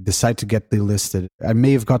 or they decided to get delisted. I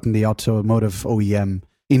may have gotten the automotive OEM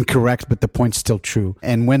incorrect, but the point's still true.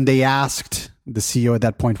 And when they asked the CEO at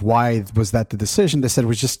that point, why was that the decision? They said,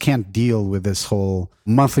 we just can't deal with this whole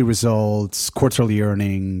monthly results, quarterly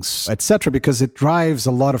earnings, etc., because it drives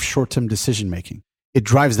a lot of short-term decision-making. It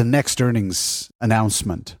drives the next earnings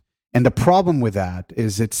announcement. And the problem with that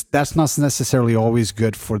is that's not necessarily always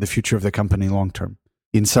good for the future of the company long-term.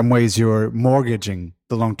 In some ways, you're mortgaging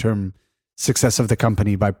the long-term success of the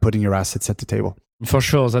company by putting your assets at the table. For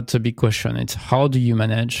sure, that's a big question. It's how do you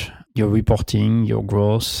manage your reporting, your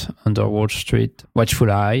growth under Wall Street? Watchful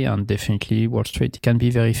eye, and definitely Wall Street can be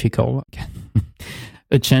very fickle.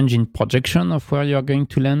 A change in projection of where you're going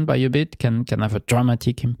to land by a bit can have a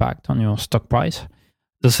dramatic impact on your stock price.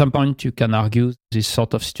 At some point, you can argue this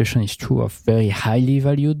sort of situation is true of very highly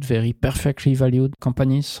valued, very perfectly valued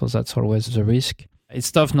companies. So that's always the risk.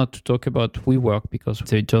 It's tough not to talk about WeWork because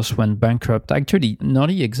they just went bankrupt. Actually,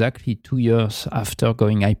 not exactly 2 years after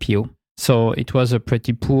going IPO. So it was a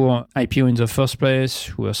pretty poor IPO in the first place,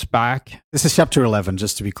 through a SPAC. This is Chapter 11,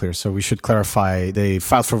 just to be clear. So we should clarify. They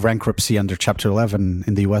filed for bankruptcy under Chapter 11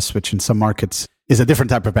 in the US, which in some markets is a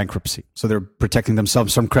different type of bankruptcy. So they're protecting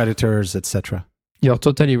themselves from creditors, etc. You're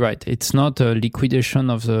totally right. It's not a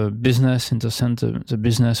liquidation of the business in the sense the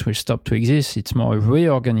business will stop to exist. It's more a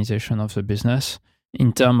reorganization of the business.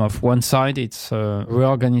 In terms of one side, it's a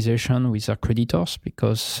reorganization with their creditors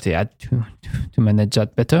because they had to manage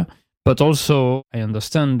that better. But also, I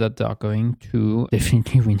understand that they are going to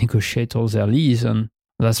definitely renegotiate all their lease. And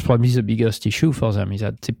that's probably the biggest issue for them, is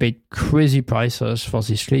that they paid crazy prices for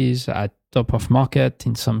this lease at top of market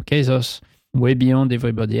in some cases, way beyond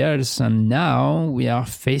everybody else. And now we are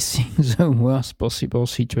facing the worst possible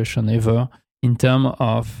situation ever in terms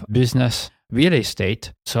of business real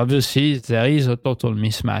estate. So obviously there is a total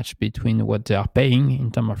mismatch between what they are paying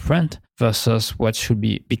in terms of rent versus what should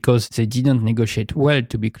be, because they didn't negotiate well,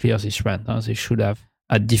 to be clear, this rent. They should have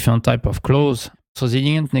a different type of clause. So they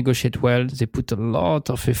didn't negotiate well. They put a lot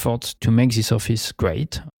of effort to make this office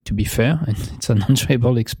great, to be fair, and it's an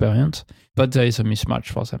enjoyable experience. But there is a mismatch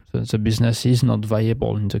for them. So the business is not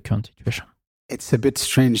viable in the current situation. It's a bit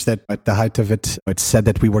strange that at the height of it, it's said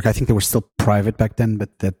that WeWork, I think they were still private back then, but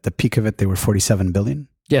at the peak of it, they were 47 billion.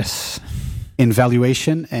 Yes. in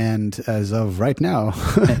valuation, and as of right now,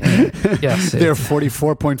 yes, they're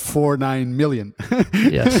 44.49 million.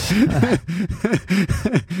 Yes.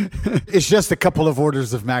 It's just a couple of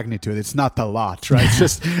orders of magnitude. It's not a lot, right? It's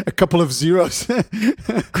just a couple of zeros.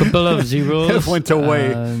 Couple of zeros went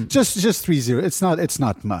away. Just 3 zeros. It's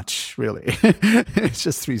not much, really. It's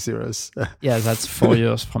just 3 zeros. Yeah, that's 4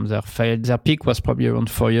 years from their fail. Their peak was probably around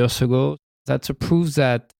 4 years ago. That's a proof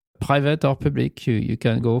that private or public, you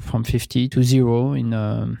can go from 50 to 0 in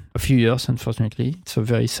a few years, unfortunately. It's a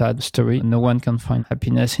very sad story. No one can find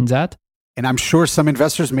happiness in that. And I'm sure some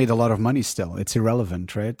investors made a lot of money still. It's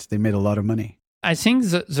irrelevant, right? They made a lot of money. I think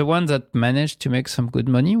the one that managed to make some good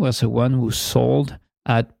money was the one who sold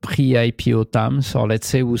at pre-IPO times, or let's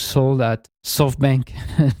say who sold at SoftBank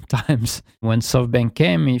times. When SoftBank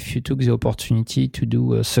came, if you took the opportunity to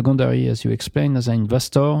do a secondary, as you explained, as an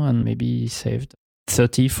investor, and maybe saved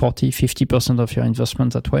 30, 40, 50% of your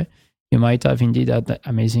investment that way, you might have indeed had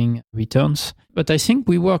amazing returns. But I think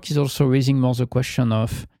WeWork is also raising more the question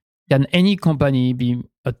of, can any company be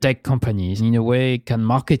a tech company? In a way, can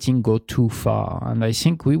marketing go too far? And I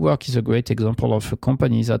think WeWork is a great example of a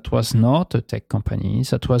company that was not a tech company,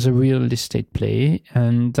 that was a real estate play,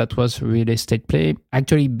 and that was a real estate play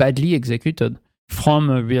actually badly executed from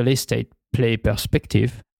a real estate play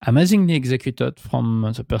perspective. Amazingly executed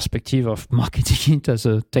from the perspective of marketing it as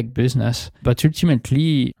a tech business. But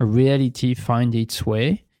ultimately, reality finds its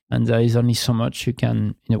way. And there is only so much you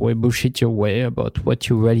can, in a way, bullshit your way about what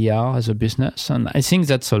you really are as a business. And I think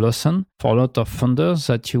that's a lesson for a lot of founders,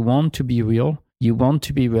 that you want to be real. You want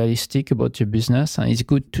to be realistic about your business. And it's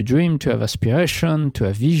good to dream, to have aspiration, to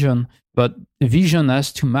have vision. But the vision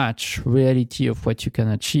has to match reality of what you can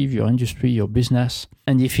achieve, your industry, your business.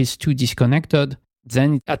 And if it's too disconnected,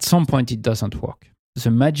 then at some point it doesn't work.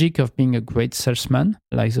 The magic of being a great salesman,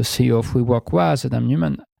 like the CEO of WeWork was, Adam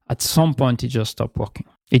Neumann, at some point it just stopped working.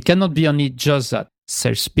 It cannot be only just that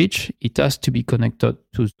sales pitch. It has to be connected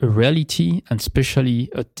to a reality, and especially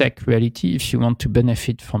a tech reality, if you want to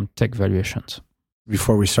benefit from tech valuations.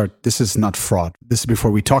 Before we start, this is not fraud. This is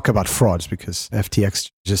before we talk about frauds, because FTX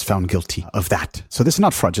just found guilty of that. So this is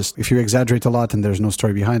not fraud. Just if you exaggerate a lot and there's no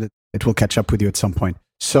story behind it, it will catch up with you at some point.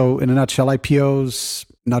 So in a nutshell, IPOs,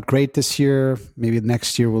 not great this year. Maybe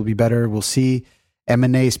next year will be better. We'll see.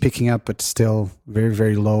 M&A is picking up, but still very,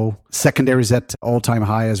 very low. Secondaries at all-time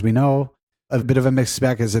high, as we know. A bit of a mixed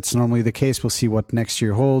bag, as it's normally the case. We'll see what next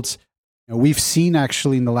year holds. We've seen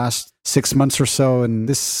actually in the last 6 months or so, and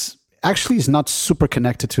this actually is not super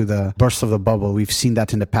connected to the burst of the bubble. We've seen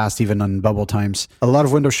that in the past, even on bubble times. A lot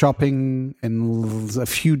of window shopping and a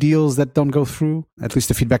few deals that don't go through. At least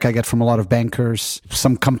the feedback I get from a lot of bankers.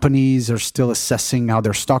 Some companies are still assessing how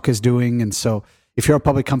their stock is doing. And so if you're a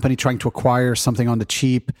public company trying to acquire something on the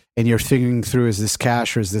cheap and you're thinking through, is this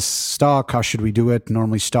cash or is this stock? How should we do it?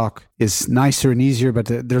 Normally stock is nicer and easier, but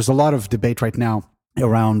there's a lot of debate right now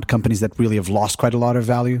around companies that really have lost quite a lot of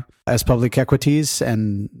value as public equities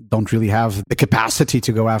and don't really have the capacity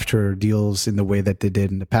to go after deals in the way that they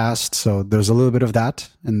did in the past. So there's a little bit of that,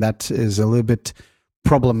 and that is a little bit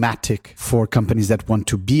problematic for companies that want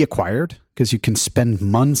to be acquired, because you can spend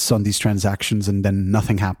months on these transactions and then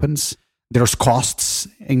nothing happens. There's costs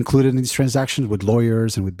included in these transactions with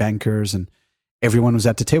lawyers and with bankers, and everyone who's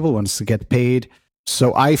at the table wants to get paid.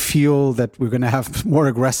 So I feel that we're going to have more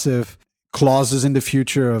aggressive clauses in the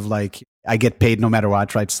future of like, I get paid no matter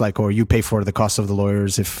what, right? It's like, or you pay for the cost of the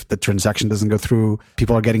lawyers if the transaction doesn't go through.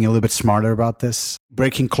 People are getting a little bit smarter about this.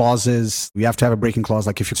 Breaking clauses, we have to have a breaking clause.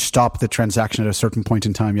 Like if you stop the transaction at a certain point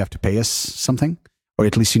in time, you have to pay us something, or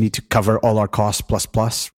at least you need to cover all our costs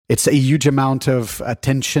plus. It's a huge amount of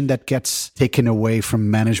attention that gets taken away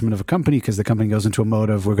from management of a company because the company goes into a mode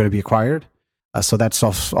of we're going to be acquired. So that's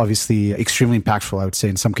obviously extremely impactful, I would say,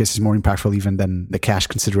 in some cases more impactful even than the cash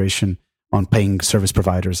consideration on paying service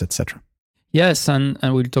providers, etc. Yes, and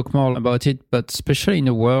we'll talk more about it, but especially in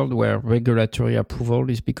a world where regulatory approval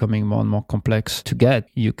is becoming more and more complex to get,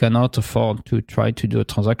 you cannot afford to try to do a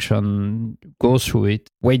transaction, go through it,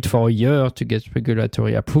 wait for a year to get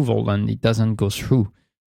regulatory approval, and it doesn't go through.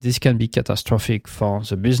 This can be catastrophic for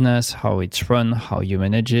the business, how it's run, how you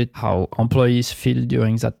manage it, how employees feel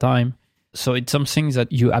during that time. So it's something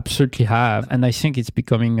that you absolutely have, and I think it's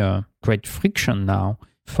becoming a great friction now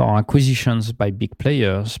for acquisitions by big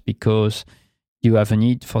players, because you have a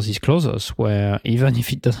need for these clauses where even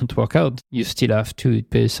if it doesn't work out, you still have to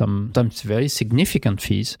pay sometimes very significant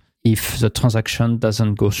fees if the transaction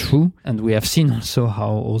doesn't go through. And we have seen also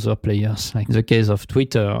how other players, like in the case of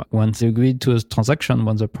Twitter, once they agreed to a transaction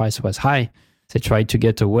when the price was high, they tried to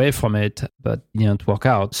get away from it, but it didn't work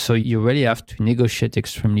out. So you really have to negotiate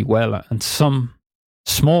extremely well. And some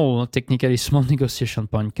technically small negotiation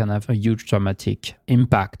point can have a huge dramatic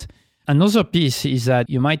impact. Another piece is that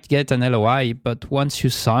you might get an LOI, but once you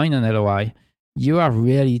sign an LOI, you are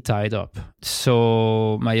really tied up.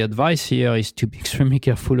 So my advice here is to be extremely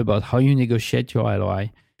careful about how you negotiate your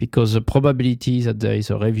LOI, because the probability that there is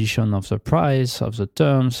a revision of the price, of the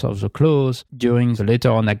terms, of the clause during the later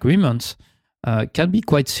on agreements can be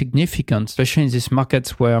quite significant, especially in these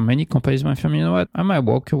markets where many companies might feel, you know what, I might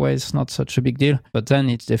walk away, it's not such a big deal. But then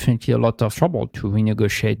it's definitely a lot of trouble to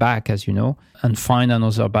renegotiate back, as you know, and find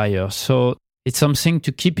another buyer. So it's something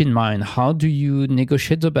to keep in mind. How do you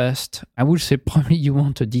negotiate the best? I would say probably you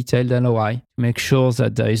want a detailed LOI to make sure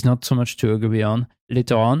that there is not so much to agree on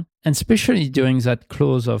later on. And especially during that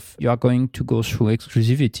clause of you are going to go through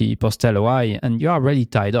exclusivity post-LOI and you are really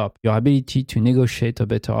tied up. Your ability to negotiate a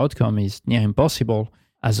better outcome is near impossible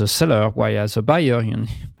as a seller, while as a buyer, your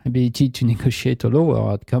ability to negotiate a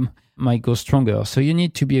lower outcome might go stronger. So you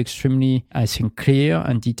need to be extremely, I think, clear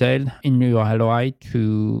and detailed in your LOI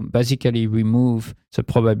to basically remove the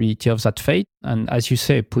probability of that fate. And as you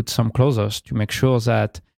say, put some clauses to make sure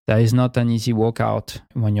that there is not an easy walkout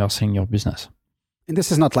when you're selling your business. And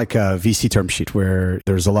this is not like a VC term sheet where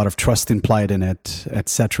there's a lot of trust implied in it,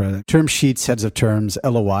 etc. Term sheets, heads of terms,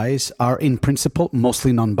 LOIs are in principle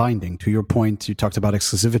mostly non-binding. To your point, you talked about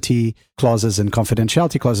exclusivity clauses and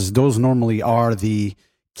confidentiality clauses. Those normally are the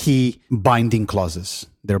key binding clauses.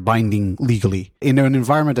 They're binding legally. In an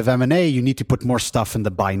environment of M&A, you need to put more stuff in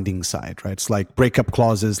the binding side, right? It's like breakup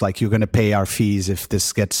clauses, like you're going to pay our fees if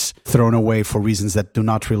this gets thrown away for reasons that do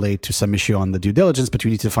not relate to some issue on the due diligence, but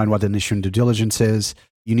you need to find what an issue in due diligence is.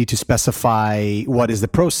 You need to specify what is the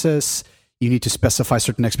process. You need to specify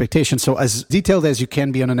certain expectations. So as detailed as you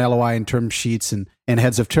can be on an LOI and term sheets and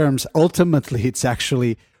heads of terms, ultimately it's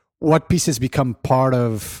actually what pieces become part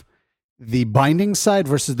of the binding side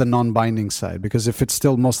versus the non-binding side. Because if it's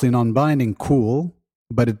still mostly non-binding, cool,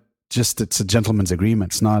 but it's a gentleman's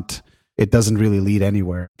agreement. It doesn't really lead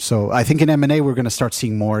anywhere. So I think in M&A, we're going to start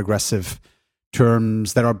seeing more aggressive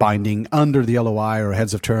terms that are binding under the LOI or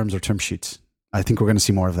heads of terms or term sheets. I think we're going to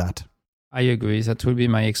see more of that. I agree. That will be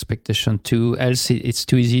my expectation too. Else it's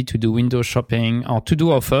too easy to do window shopping or to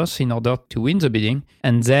do offers in order to win the bidding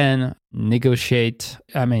and then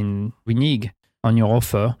renege on your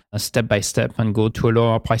offer step by step and go to a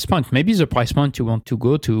lower price point. Maybe the price point you want to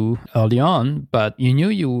go to early on, but you knew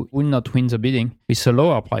you will not win the bidding with a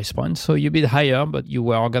lower price point. So you bid higher, but you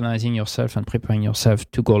were organizing yourself and preparing yourself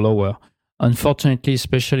to go lower. Unfortunately,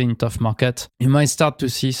 especially in tough markets, you might start to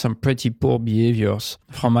see some pretty poor behaviors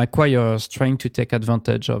from acquirers trying to take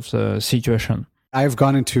advantage of the situation. I've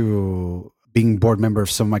gone into being board member of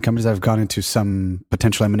some of my companies. I've gone into some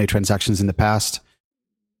potential M&A transactions in the past.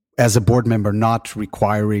 As a board member, not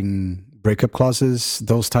requiring breakup clauses,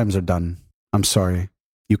 those times are done. I'm sorry.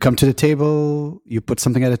 You come to the table, you put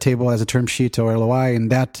something at a table as a term sheet or LOI,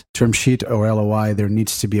 and that term sheet or LOI, there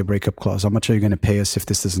needs to be a breakup clause. How much are you going to pay us if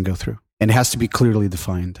this doesn't go through? And it has to be clearly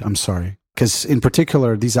defined. I'm sorry. Because in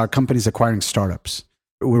particular, these are companies acquiring startups.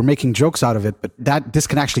 We're making jokes out of it, but this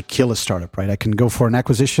can actually kill a startup, right? I can go for an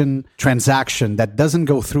acquisition transaction that doesn't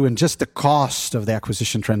go through, and just the cost of the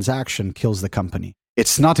acquisition transaction kills the company.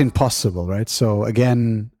 It's not impossible, right? So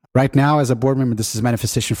again, right now as a board member, this is a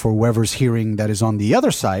manifestation for whoever's hearing that is on the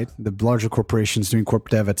other side, the larger corporations doing corp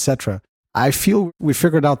dev, etc. I feel we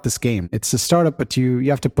figured out this game. It's a startup, but you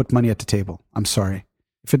have to put money at the table. I'm sorry.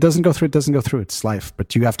 If it doesn't go through, it doesn't go through. It's life,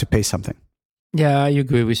 but you have to pay something. Yeah, I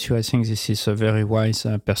agree with you. I think this is a very wise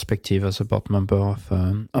perspective as a board member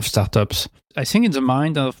of startups. I think in the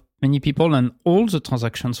mind of many people, and all the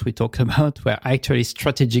transactions we talked about were actually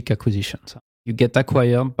strategic acquisitions. You get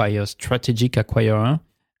acquired by a strategic acquirer,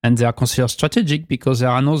 and they are considered strategic because they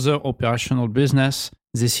are another operational business.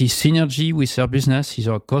 They see synergy with their business,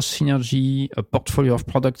 either a cost synergy, a portfolio of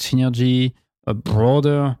product synergy, a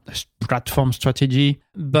broader platform strategy.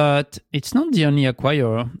 But it's not the only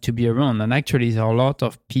acquirer to be around. And actually, there are a lot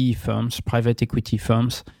of PE firms, private equity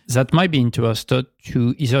firms, that might be interested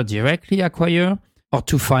to either directly acquire or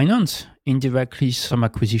to finance indirectly some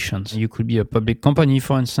acquisitions. You could be a public company,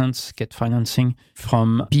 for instance, get financing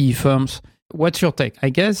from PE firms. What's your take? I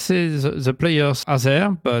guess the players are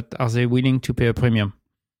there, but are they willing to pay a premium?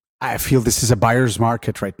 I feel this is a buyer's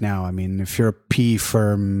market right now. I mean, if you're a PE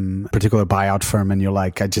firm, particular buyout firm, and you're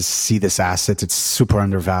like, I just see this asset, it's super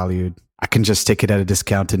undervalued. I can just take it at a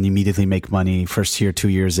discount and immediately make money first year, 2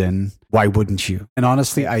 years in. Why wouldn't you? And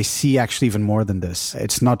honestly, I see actually even more than this.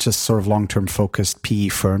 It's not just sort of long-term focused PE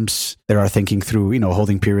firms that are thinking through,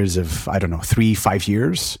 holding periods of, 3-5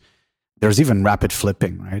 years. There's even rapid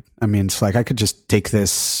flipping, right? I mean, it's like I could just take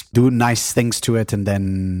this, do nice things to it, and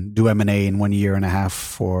then do M&A in 1 year and a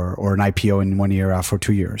half or an IPO in 1 year or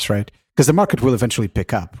 2 years, right? Because the market will eventually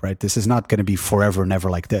pick up, right? This is not going to be forever and ever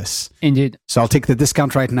like this. Indeed. So I'll take the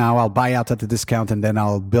discount right now, I'll buy out at the discount, and then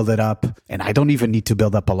I'll build it up. And I don't even need to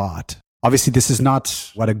build up a lot. Obviously, this is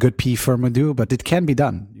not what a good PE firm would do, but it can be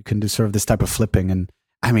done. You can do sort of this type of flipping. And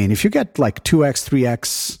I mean, if you get like 2x,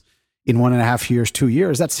 3x in 1.5 years, 2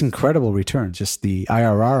 years, that's incredible return. Just the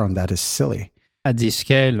IRR on that is silly. At this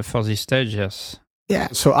scale, for this stage, yes. Yeah.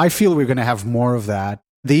 So I feel we're going to have more of that.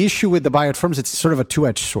 The issue with the buyout firms, it's sort of a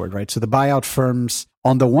two-edged sword, right? So the buyout firms,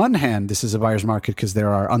 on the one hand, this is a buyer's market because there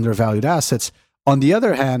are undervalued assets. On the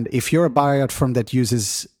other hand, if you're a buyout firm that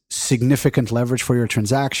uses significant leverage for your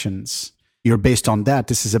transactions, you're based on that,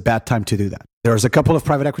 this is a bad time to do that. There's a couple of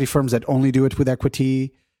private equity firms that only do it with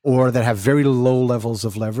equity or that have very low levels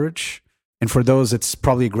of leverage. And for those, it's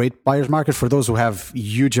probably a great buyer's market. For those who have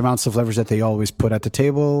huge amounts of leverage that they always put at the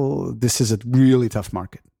table, this is a really tough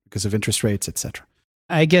market because of interest rates, etc.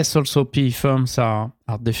 I guess also PE firms are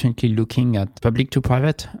definitely looking at public to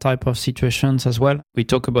private type of situations as well. We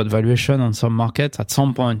talk about valuation on some markets. At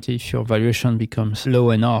some point, if your valuation becomes low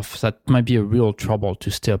enough, that might be a real trouble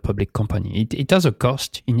to stay a public company. It has a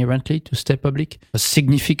cost inherently to stay public, a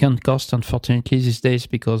significant cost, unfortunately, these days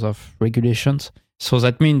because of regulations. So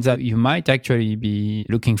that means that you might actually be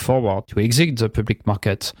looking forward to exit the public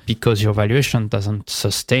market because your valuation doesn't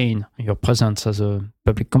sustain your presence as a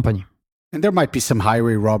public company. And there might be some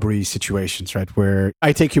highway robbery situations, right? Where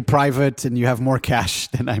I take you private and you have more cash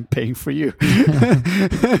than I'm paying for you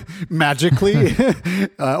magically.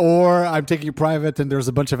 Or I'm taking you private and there's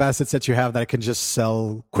a bunch of assets that you have that I can just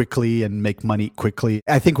sell quickly and make money quickly.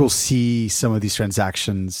 I think we'll see some of these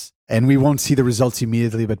transactions. And we won't see the results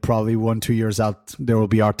immediately, but probably 1-2 years out, there will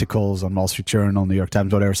be articles on Wall Street Journal, New York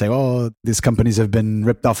Times, whatever, saying, oh, these companies have been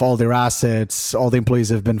ripped off all their assets, all the employees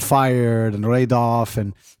have been fired and laid off,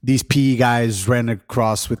 and these PE guys ran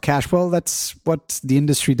across with cash. Well, that's what the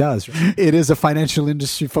industry does. It is a financial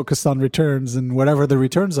industry focused on returns, and whatever the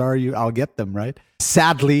returns are, I'll get them, right?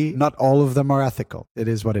 Sadly, not all of them are ethical. It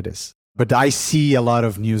is what it is. But I see a lot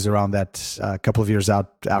of news around that a couple of years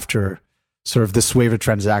out after sort of this wave of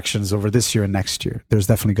transactions over this year and next year. There's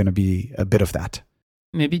definitely going to be a bit of that.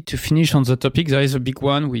 Maybe to finish on the topic, there is a big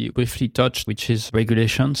one we briefly touched, which is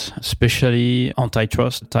regulations, especially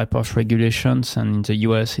antitrust type of regulations. And in the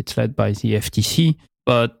US, it's led by the FTC.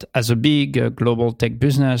 But as a big global tech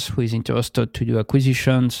business who is interested to do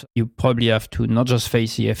acquisitions, you probably have to not just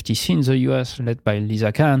face the FTC in the US, led by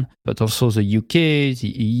Lisa Khan, but also the UK, the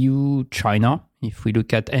EU, China. If we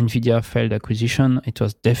look at NVIDIA failed acquisition, it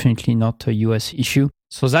was definitely not a US issue.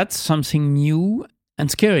 So that's something new and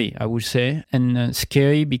scary, I would say. And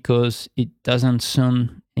scary because it doesn't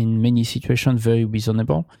sound in many situations very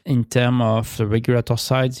reasonable in terms of the regulator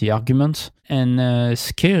side, the arguments. And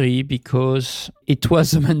scary because it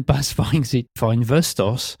was the main path for exit for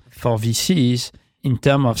investors, for VCs, in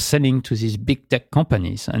terms of selling to these big tech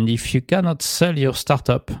companies. And if you cannot sell your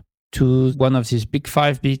startup to one of these big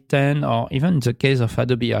 5, big 10, or even in the case of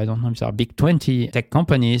Adobe, I don't know if there are big 20 tech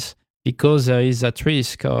companies, because there is that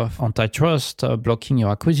risk of antitrust blocking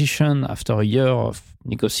your acquisition after a year of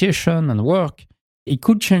negotiation and work. It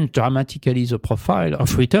could change dramatically the profile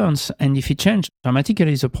of returns. And if it changed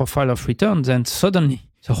dramatically the profile of returns, then suddenly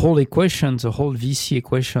the whole equation, the whole VC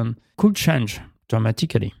equation could change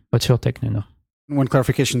dramatically. What's your take, Nuno? One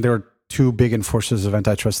clarification, there are two big enforcers of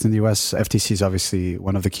antitrust in the US. FTC is obviously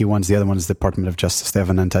one of the key ones. The other one is the Department of Justice. They have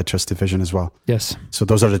an antitrust division as well. Yes. So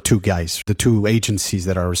those are the two guys, the two agencies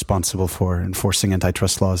that are responsible for enforcing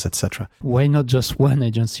antitrust laws, etc. Why not just one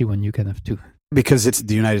agency when you can have two? Because it's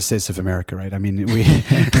the United States of America, right? I mean, we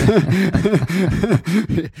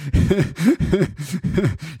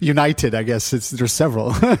United, I guess. There's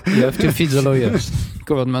several. You have to feed the lawyers,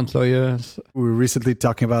 government lawyers. We were recently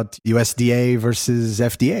talking about USDA versus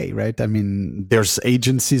FDA, right? I mean, there's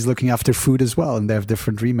agencies looking after food as well, and they have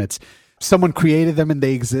different remits. Someone created them and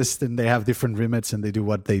they exist and they have different remits and they do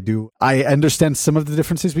what they do. I understand some of the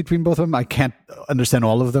differences between both of them. I can't understand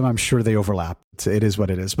all of them. I'm sure they overlap. It is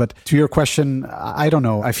what it is. But to your question, I don't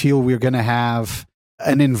know. I feel we're going to have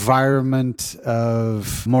an environment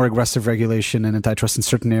of more aggressive regulation and antitrust in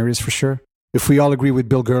certain areas for sure. If we all agree with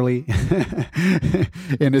Bill Gurley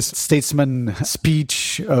in his statesman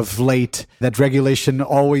speech of late that regulation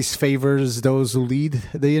always favors those who lead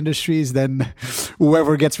the industries, then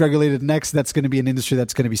whoever gets regulated next, that's going to be an industry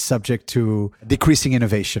that's going to be subject to decreasing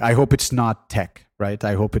innovation. I hope it's not tech, right?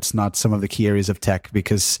 I hope it's not some of the key areas of tech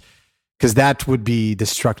because that would be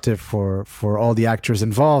destructive for all the actors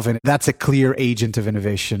involved. And that's a clear agent of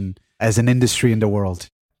innovation as an industry in the world?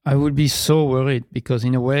 I would be so worried because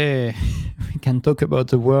in a way we can talk about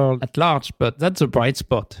the world at large, but that's a bright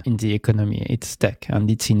spot in the economy. It's tech and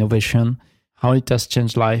it's innovation, how it has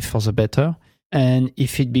changed life for the better. And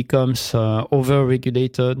if it becomes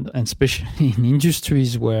over-regulated, and especially in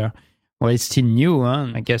industries where it's still new,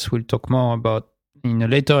 I guess we'll talk more about in a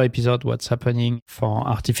later episode what's happening for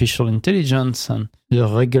artificial intelligence and the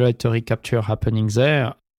regulatory capture happening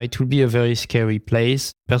there. It will be a very scary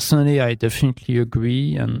place. Personally, I definitely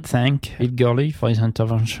agree and thank Bill Gurley for his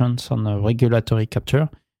interventions on the regulatory capture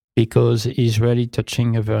because he's really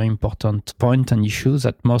touching a very important point and issue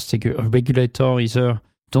that most regulators either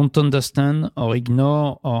don't understand or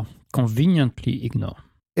ignore or conveniently ignore.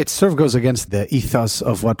 It sort of goes against the ethos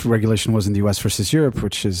of what regulation was in the US versus Europe,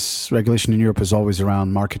 which is regulation in Europe is always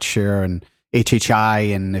around market share and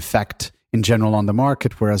HHI and effect in general on the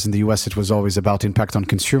market, whereas in the US it was always about impact on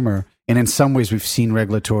consumer. And in some ways we've seen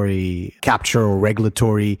regulatory capture or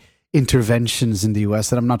regulatory interventions in the US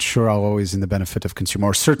that I'm not sure are always in the benefit of consumer.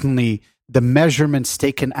 Or certainly the measurements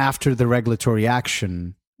taken after the regulatory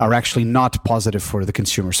action are actually not positive for the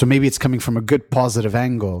consumer. So maybe it's coming from a good positive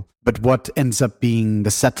angle, but what ends up being the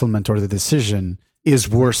settlement or the decision is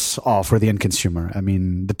worse off for the end consumer. I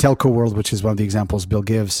mean, the telco world, which is one of the examples Bill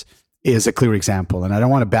gives, is a clear example. And I don't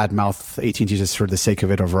want to badmouth AT&T just for the sake of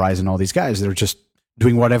it or Verizon, all these guys. They're just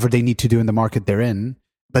doing whatever they need to do in the market they're in.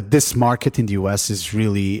 But this market in the US is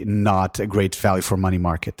really not a great value for money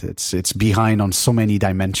market. It's behind on so many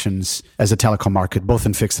dimensions as a telecom market, both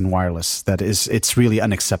in fixed and wireless, that it's really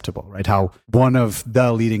unacceptable, right? How one of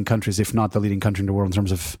the leading countries, if not the leading country in the world in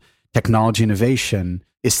terms of technology innovation,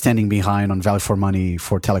 is standing behind on value for money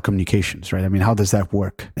for telecommunications, right? I mean, how does that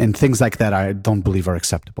work? And things like that I don't believe are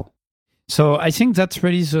acceptable. So I think that's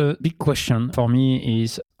really the big question for me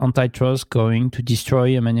is antitrust going to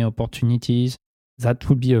destroy many opportunities? That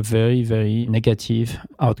would be a very, very negative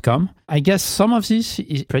outcome. I guess some of this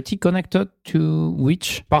is pretty connected to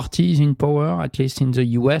which party is in power, at least in the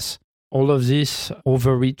US. All of this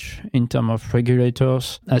overreach in terms of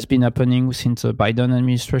regulators has been happening since the Biden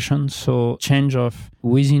administration. So change of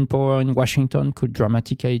who is in power in Washington could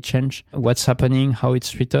dramatically change what's happening, how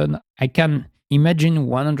it's treated. I can imagine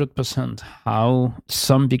 100% how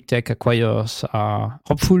some big tech acquirers are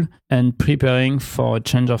hopeful and preparing for a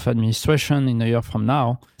change of administration in a year from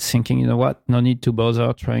now, thinking, you know what, no need to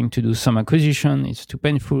bother trying to do some acquisition. It's too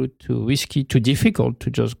painful, too risky, too difficult to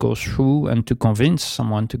just go through and to convince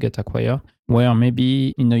someone to get acquired, where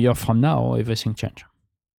maybe in a year from now, everything changes.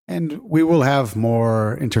 And we will have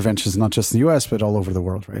more interventions, not just in the US, but all over the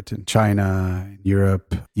world, right? In China, in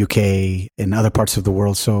Europe, UK, in other parts of the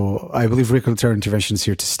world. So I believe regulatory intervention is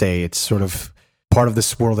here to stay. It's sort of part of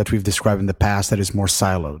this world that we've described in the past that is more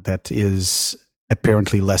siloed, that is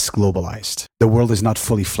apparently less globalized. The world is not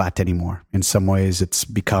fully flat anymore. In some ways, it's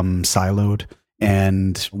become siloed.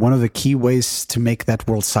 And one of the key ways to make that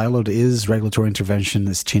world siloed is regulatory intervention,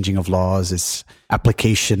 is changing of laws, is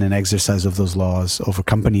application and exercise of those laws over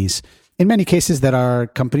companies. In many cases, that are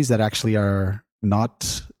companies that actually are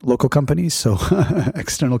not local companies, so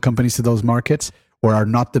external companies to those markets, or are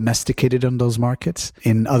not domesticated in those markets.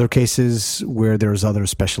 In other cases where there's other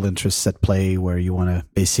special interests at play, where you want to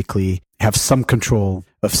basically have some control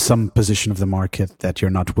of some position of the market that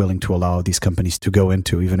you're not willing to allow these companies to go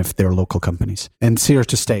into, even if they're local companies. And it's here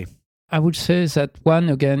to stay. I would say that one,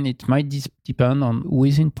 again, it might depend on who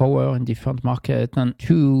is in power in different markets. And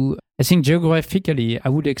two, I think geographically, I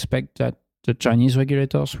would expect that the Chinese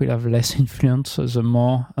regulators will have less influence the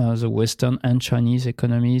more the Western and Chinese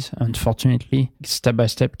economies, unfortunately, step by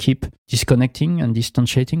step keep disconnecting and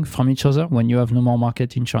distanciating from each other. When you have no more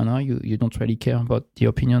market in China, you don't really care about the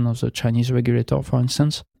opinion of the Chinese regulator, for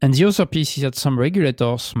instance. And the other piece is that some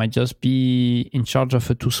regulators might just be in charge of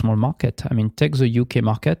a too small market. I mean, take the UK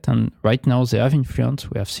market, and right now they have influence.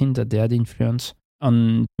 We have seen that they had influence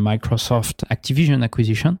on Microsoft Activision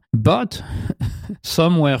acquisition. But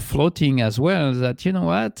some were floating as well that, you know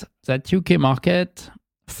what, that UK market,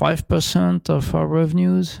 5% of our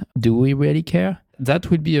revenues, do we really care?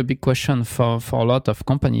 That would be a big question for a lot of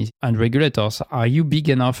companies and regulators. Are you big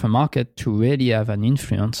enough a market to really have an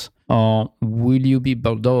influence, or will you be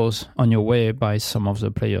bulldozed on your way by some of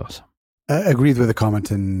the players? I agreed with the comment,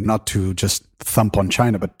 and not to just thump on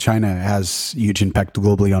China, but China has huge impact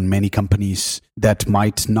globally on many companies that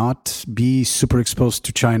might not be super exposed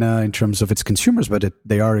to China in terms of its consumers, but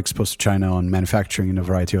they are exposed to China on manufacturing and a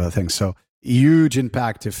variety of other things. So huge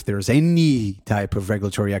impact if there's any type of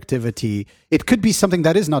regulatory activity. It could be something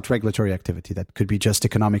that is not regulatory activity. That could be just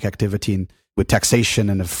economic activity with taxation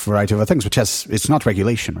and a variety of other things, it's not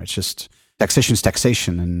regulation, right? It's just taxation is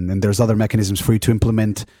taxation, and there's other mechanisms for you to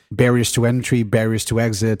implement barriers to entry, barriers to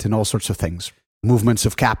exit, and all sorts of things. Movements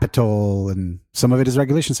of capital, and some of it is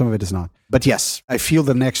regulation, some of it is not. But yes, I feel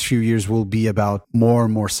the next few years will be about more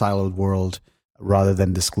and more siloed world rather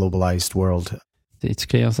than this globalized world. It's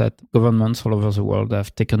clear that governments all over the world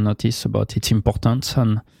have taken notice about its importance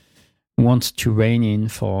and want to rein in,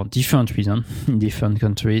 for different reasons in different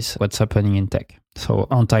countries, what's happening in tech. So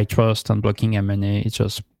antitrust and blocking M&A is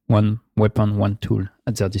just one weapon, one tool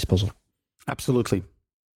at their disposal. Absolutely.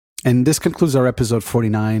 And this concludes our episode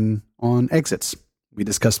 49 on exits. We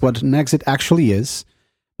discussed what an exit actually is,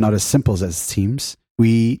 not as simple as it seems.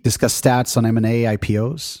 We discussed stats on M&A,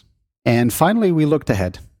 IPOs. And finally, we looked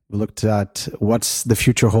ahead. We looked at what's the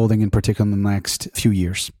future holding, in particular in the next few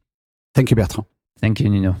years. Thank you, Bertrand. Thank you,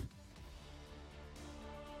 Nino.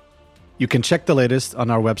 You can check the latest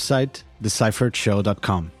on our website,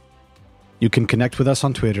 decipheredshow.com. You can connect with us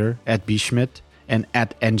on Twitter @bschmidt and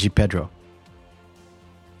 @ngpedro.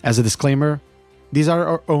 As a disclaimer, these are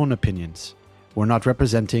our own opinions. We're not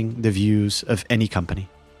representing the views of any company.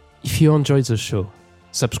 If you enjoyed the show,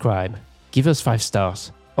 subscribe, give us 5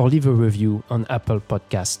 stars, or leave a review on Apple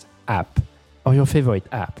Podcast app or your favorite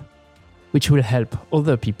app, which will help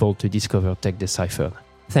other people to discover Tech Deciphered.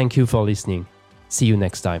 Thank you for listening. See you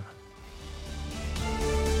next time.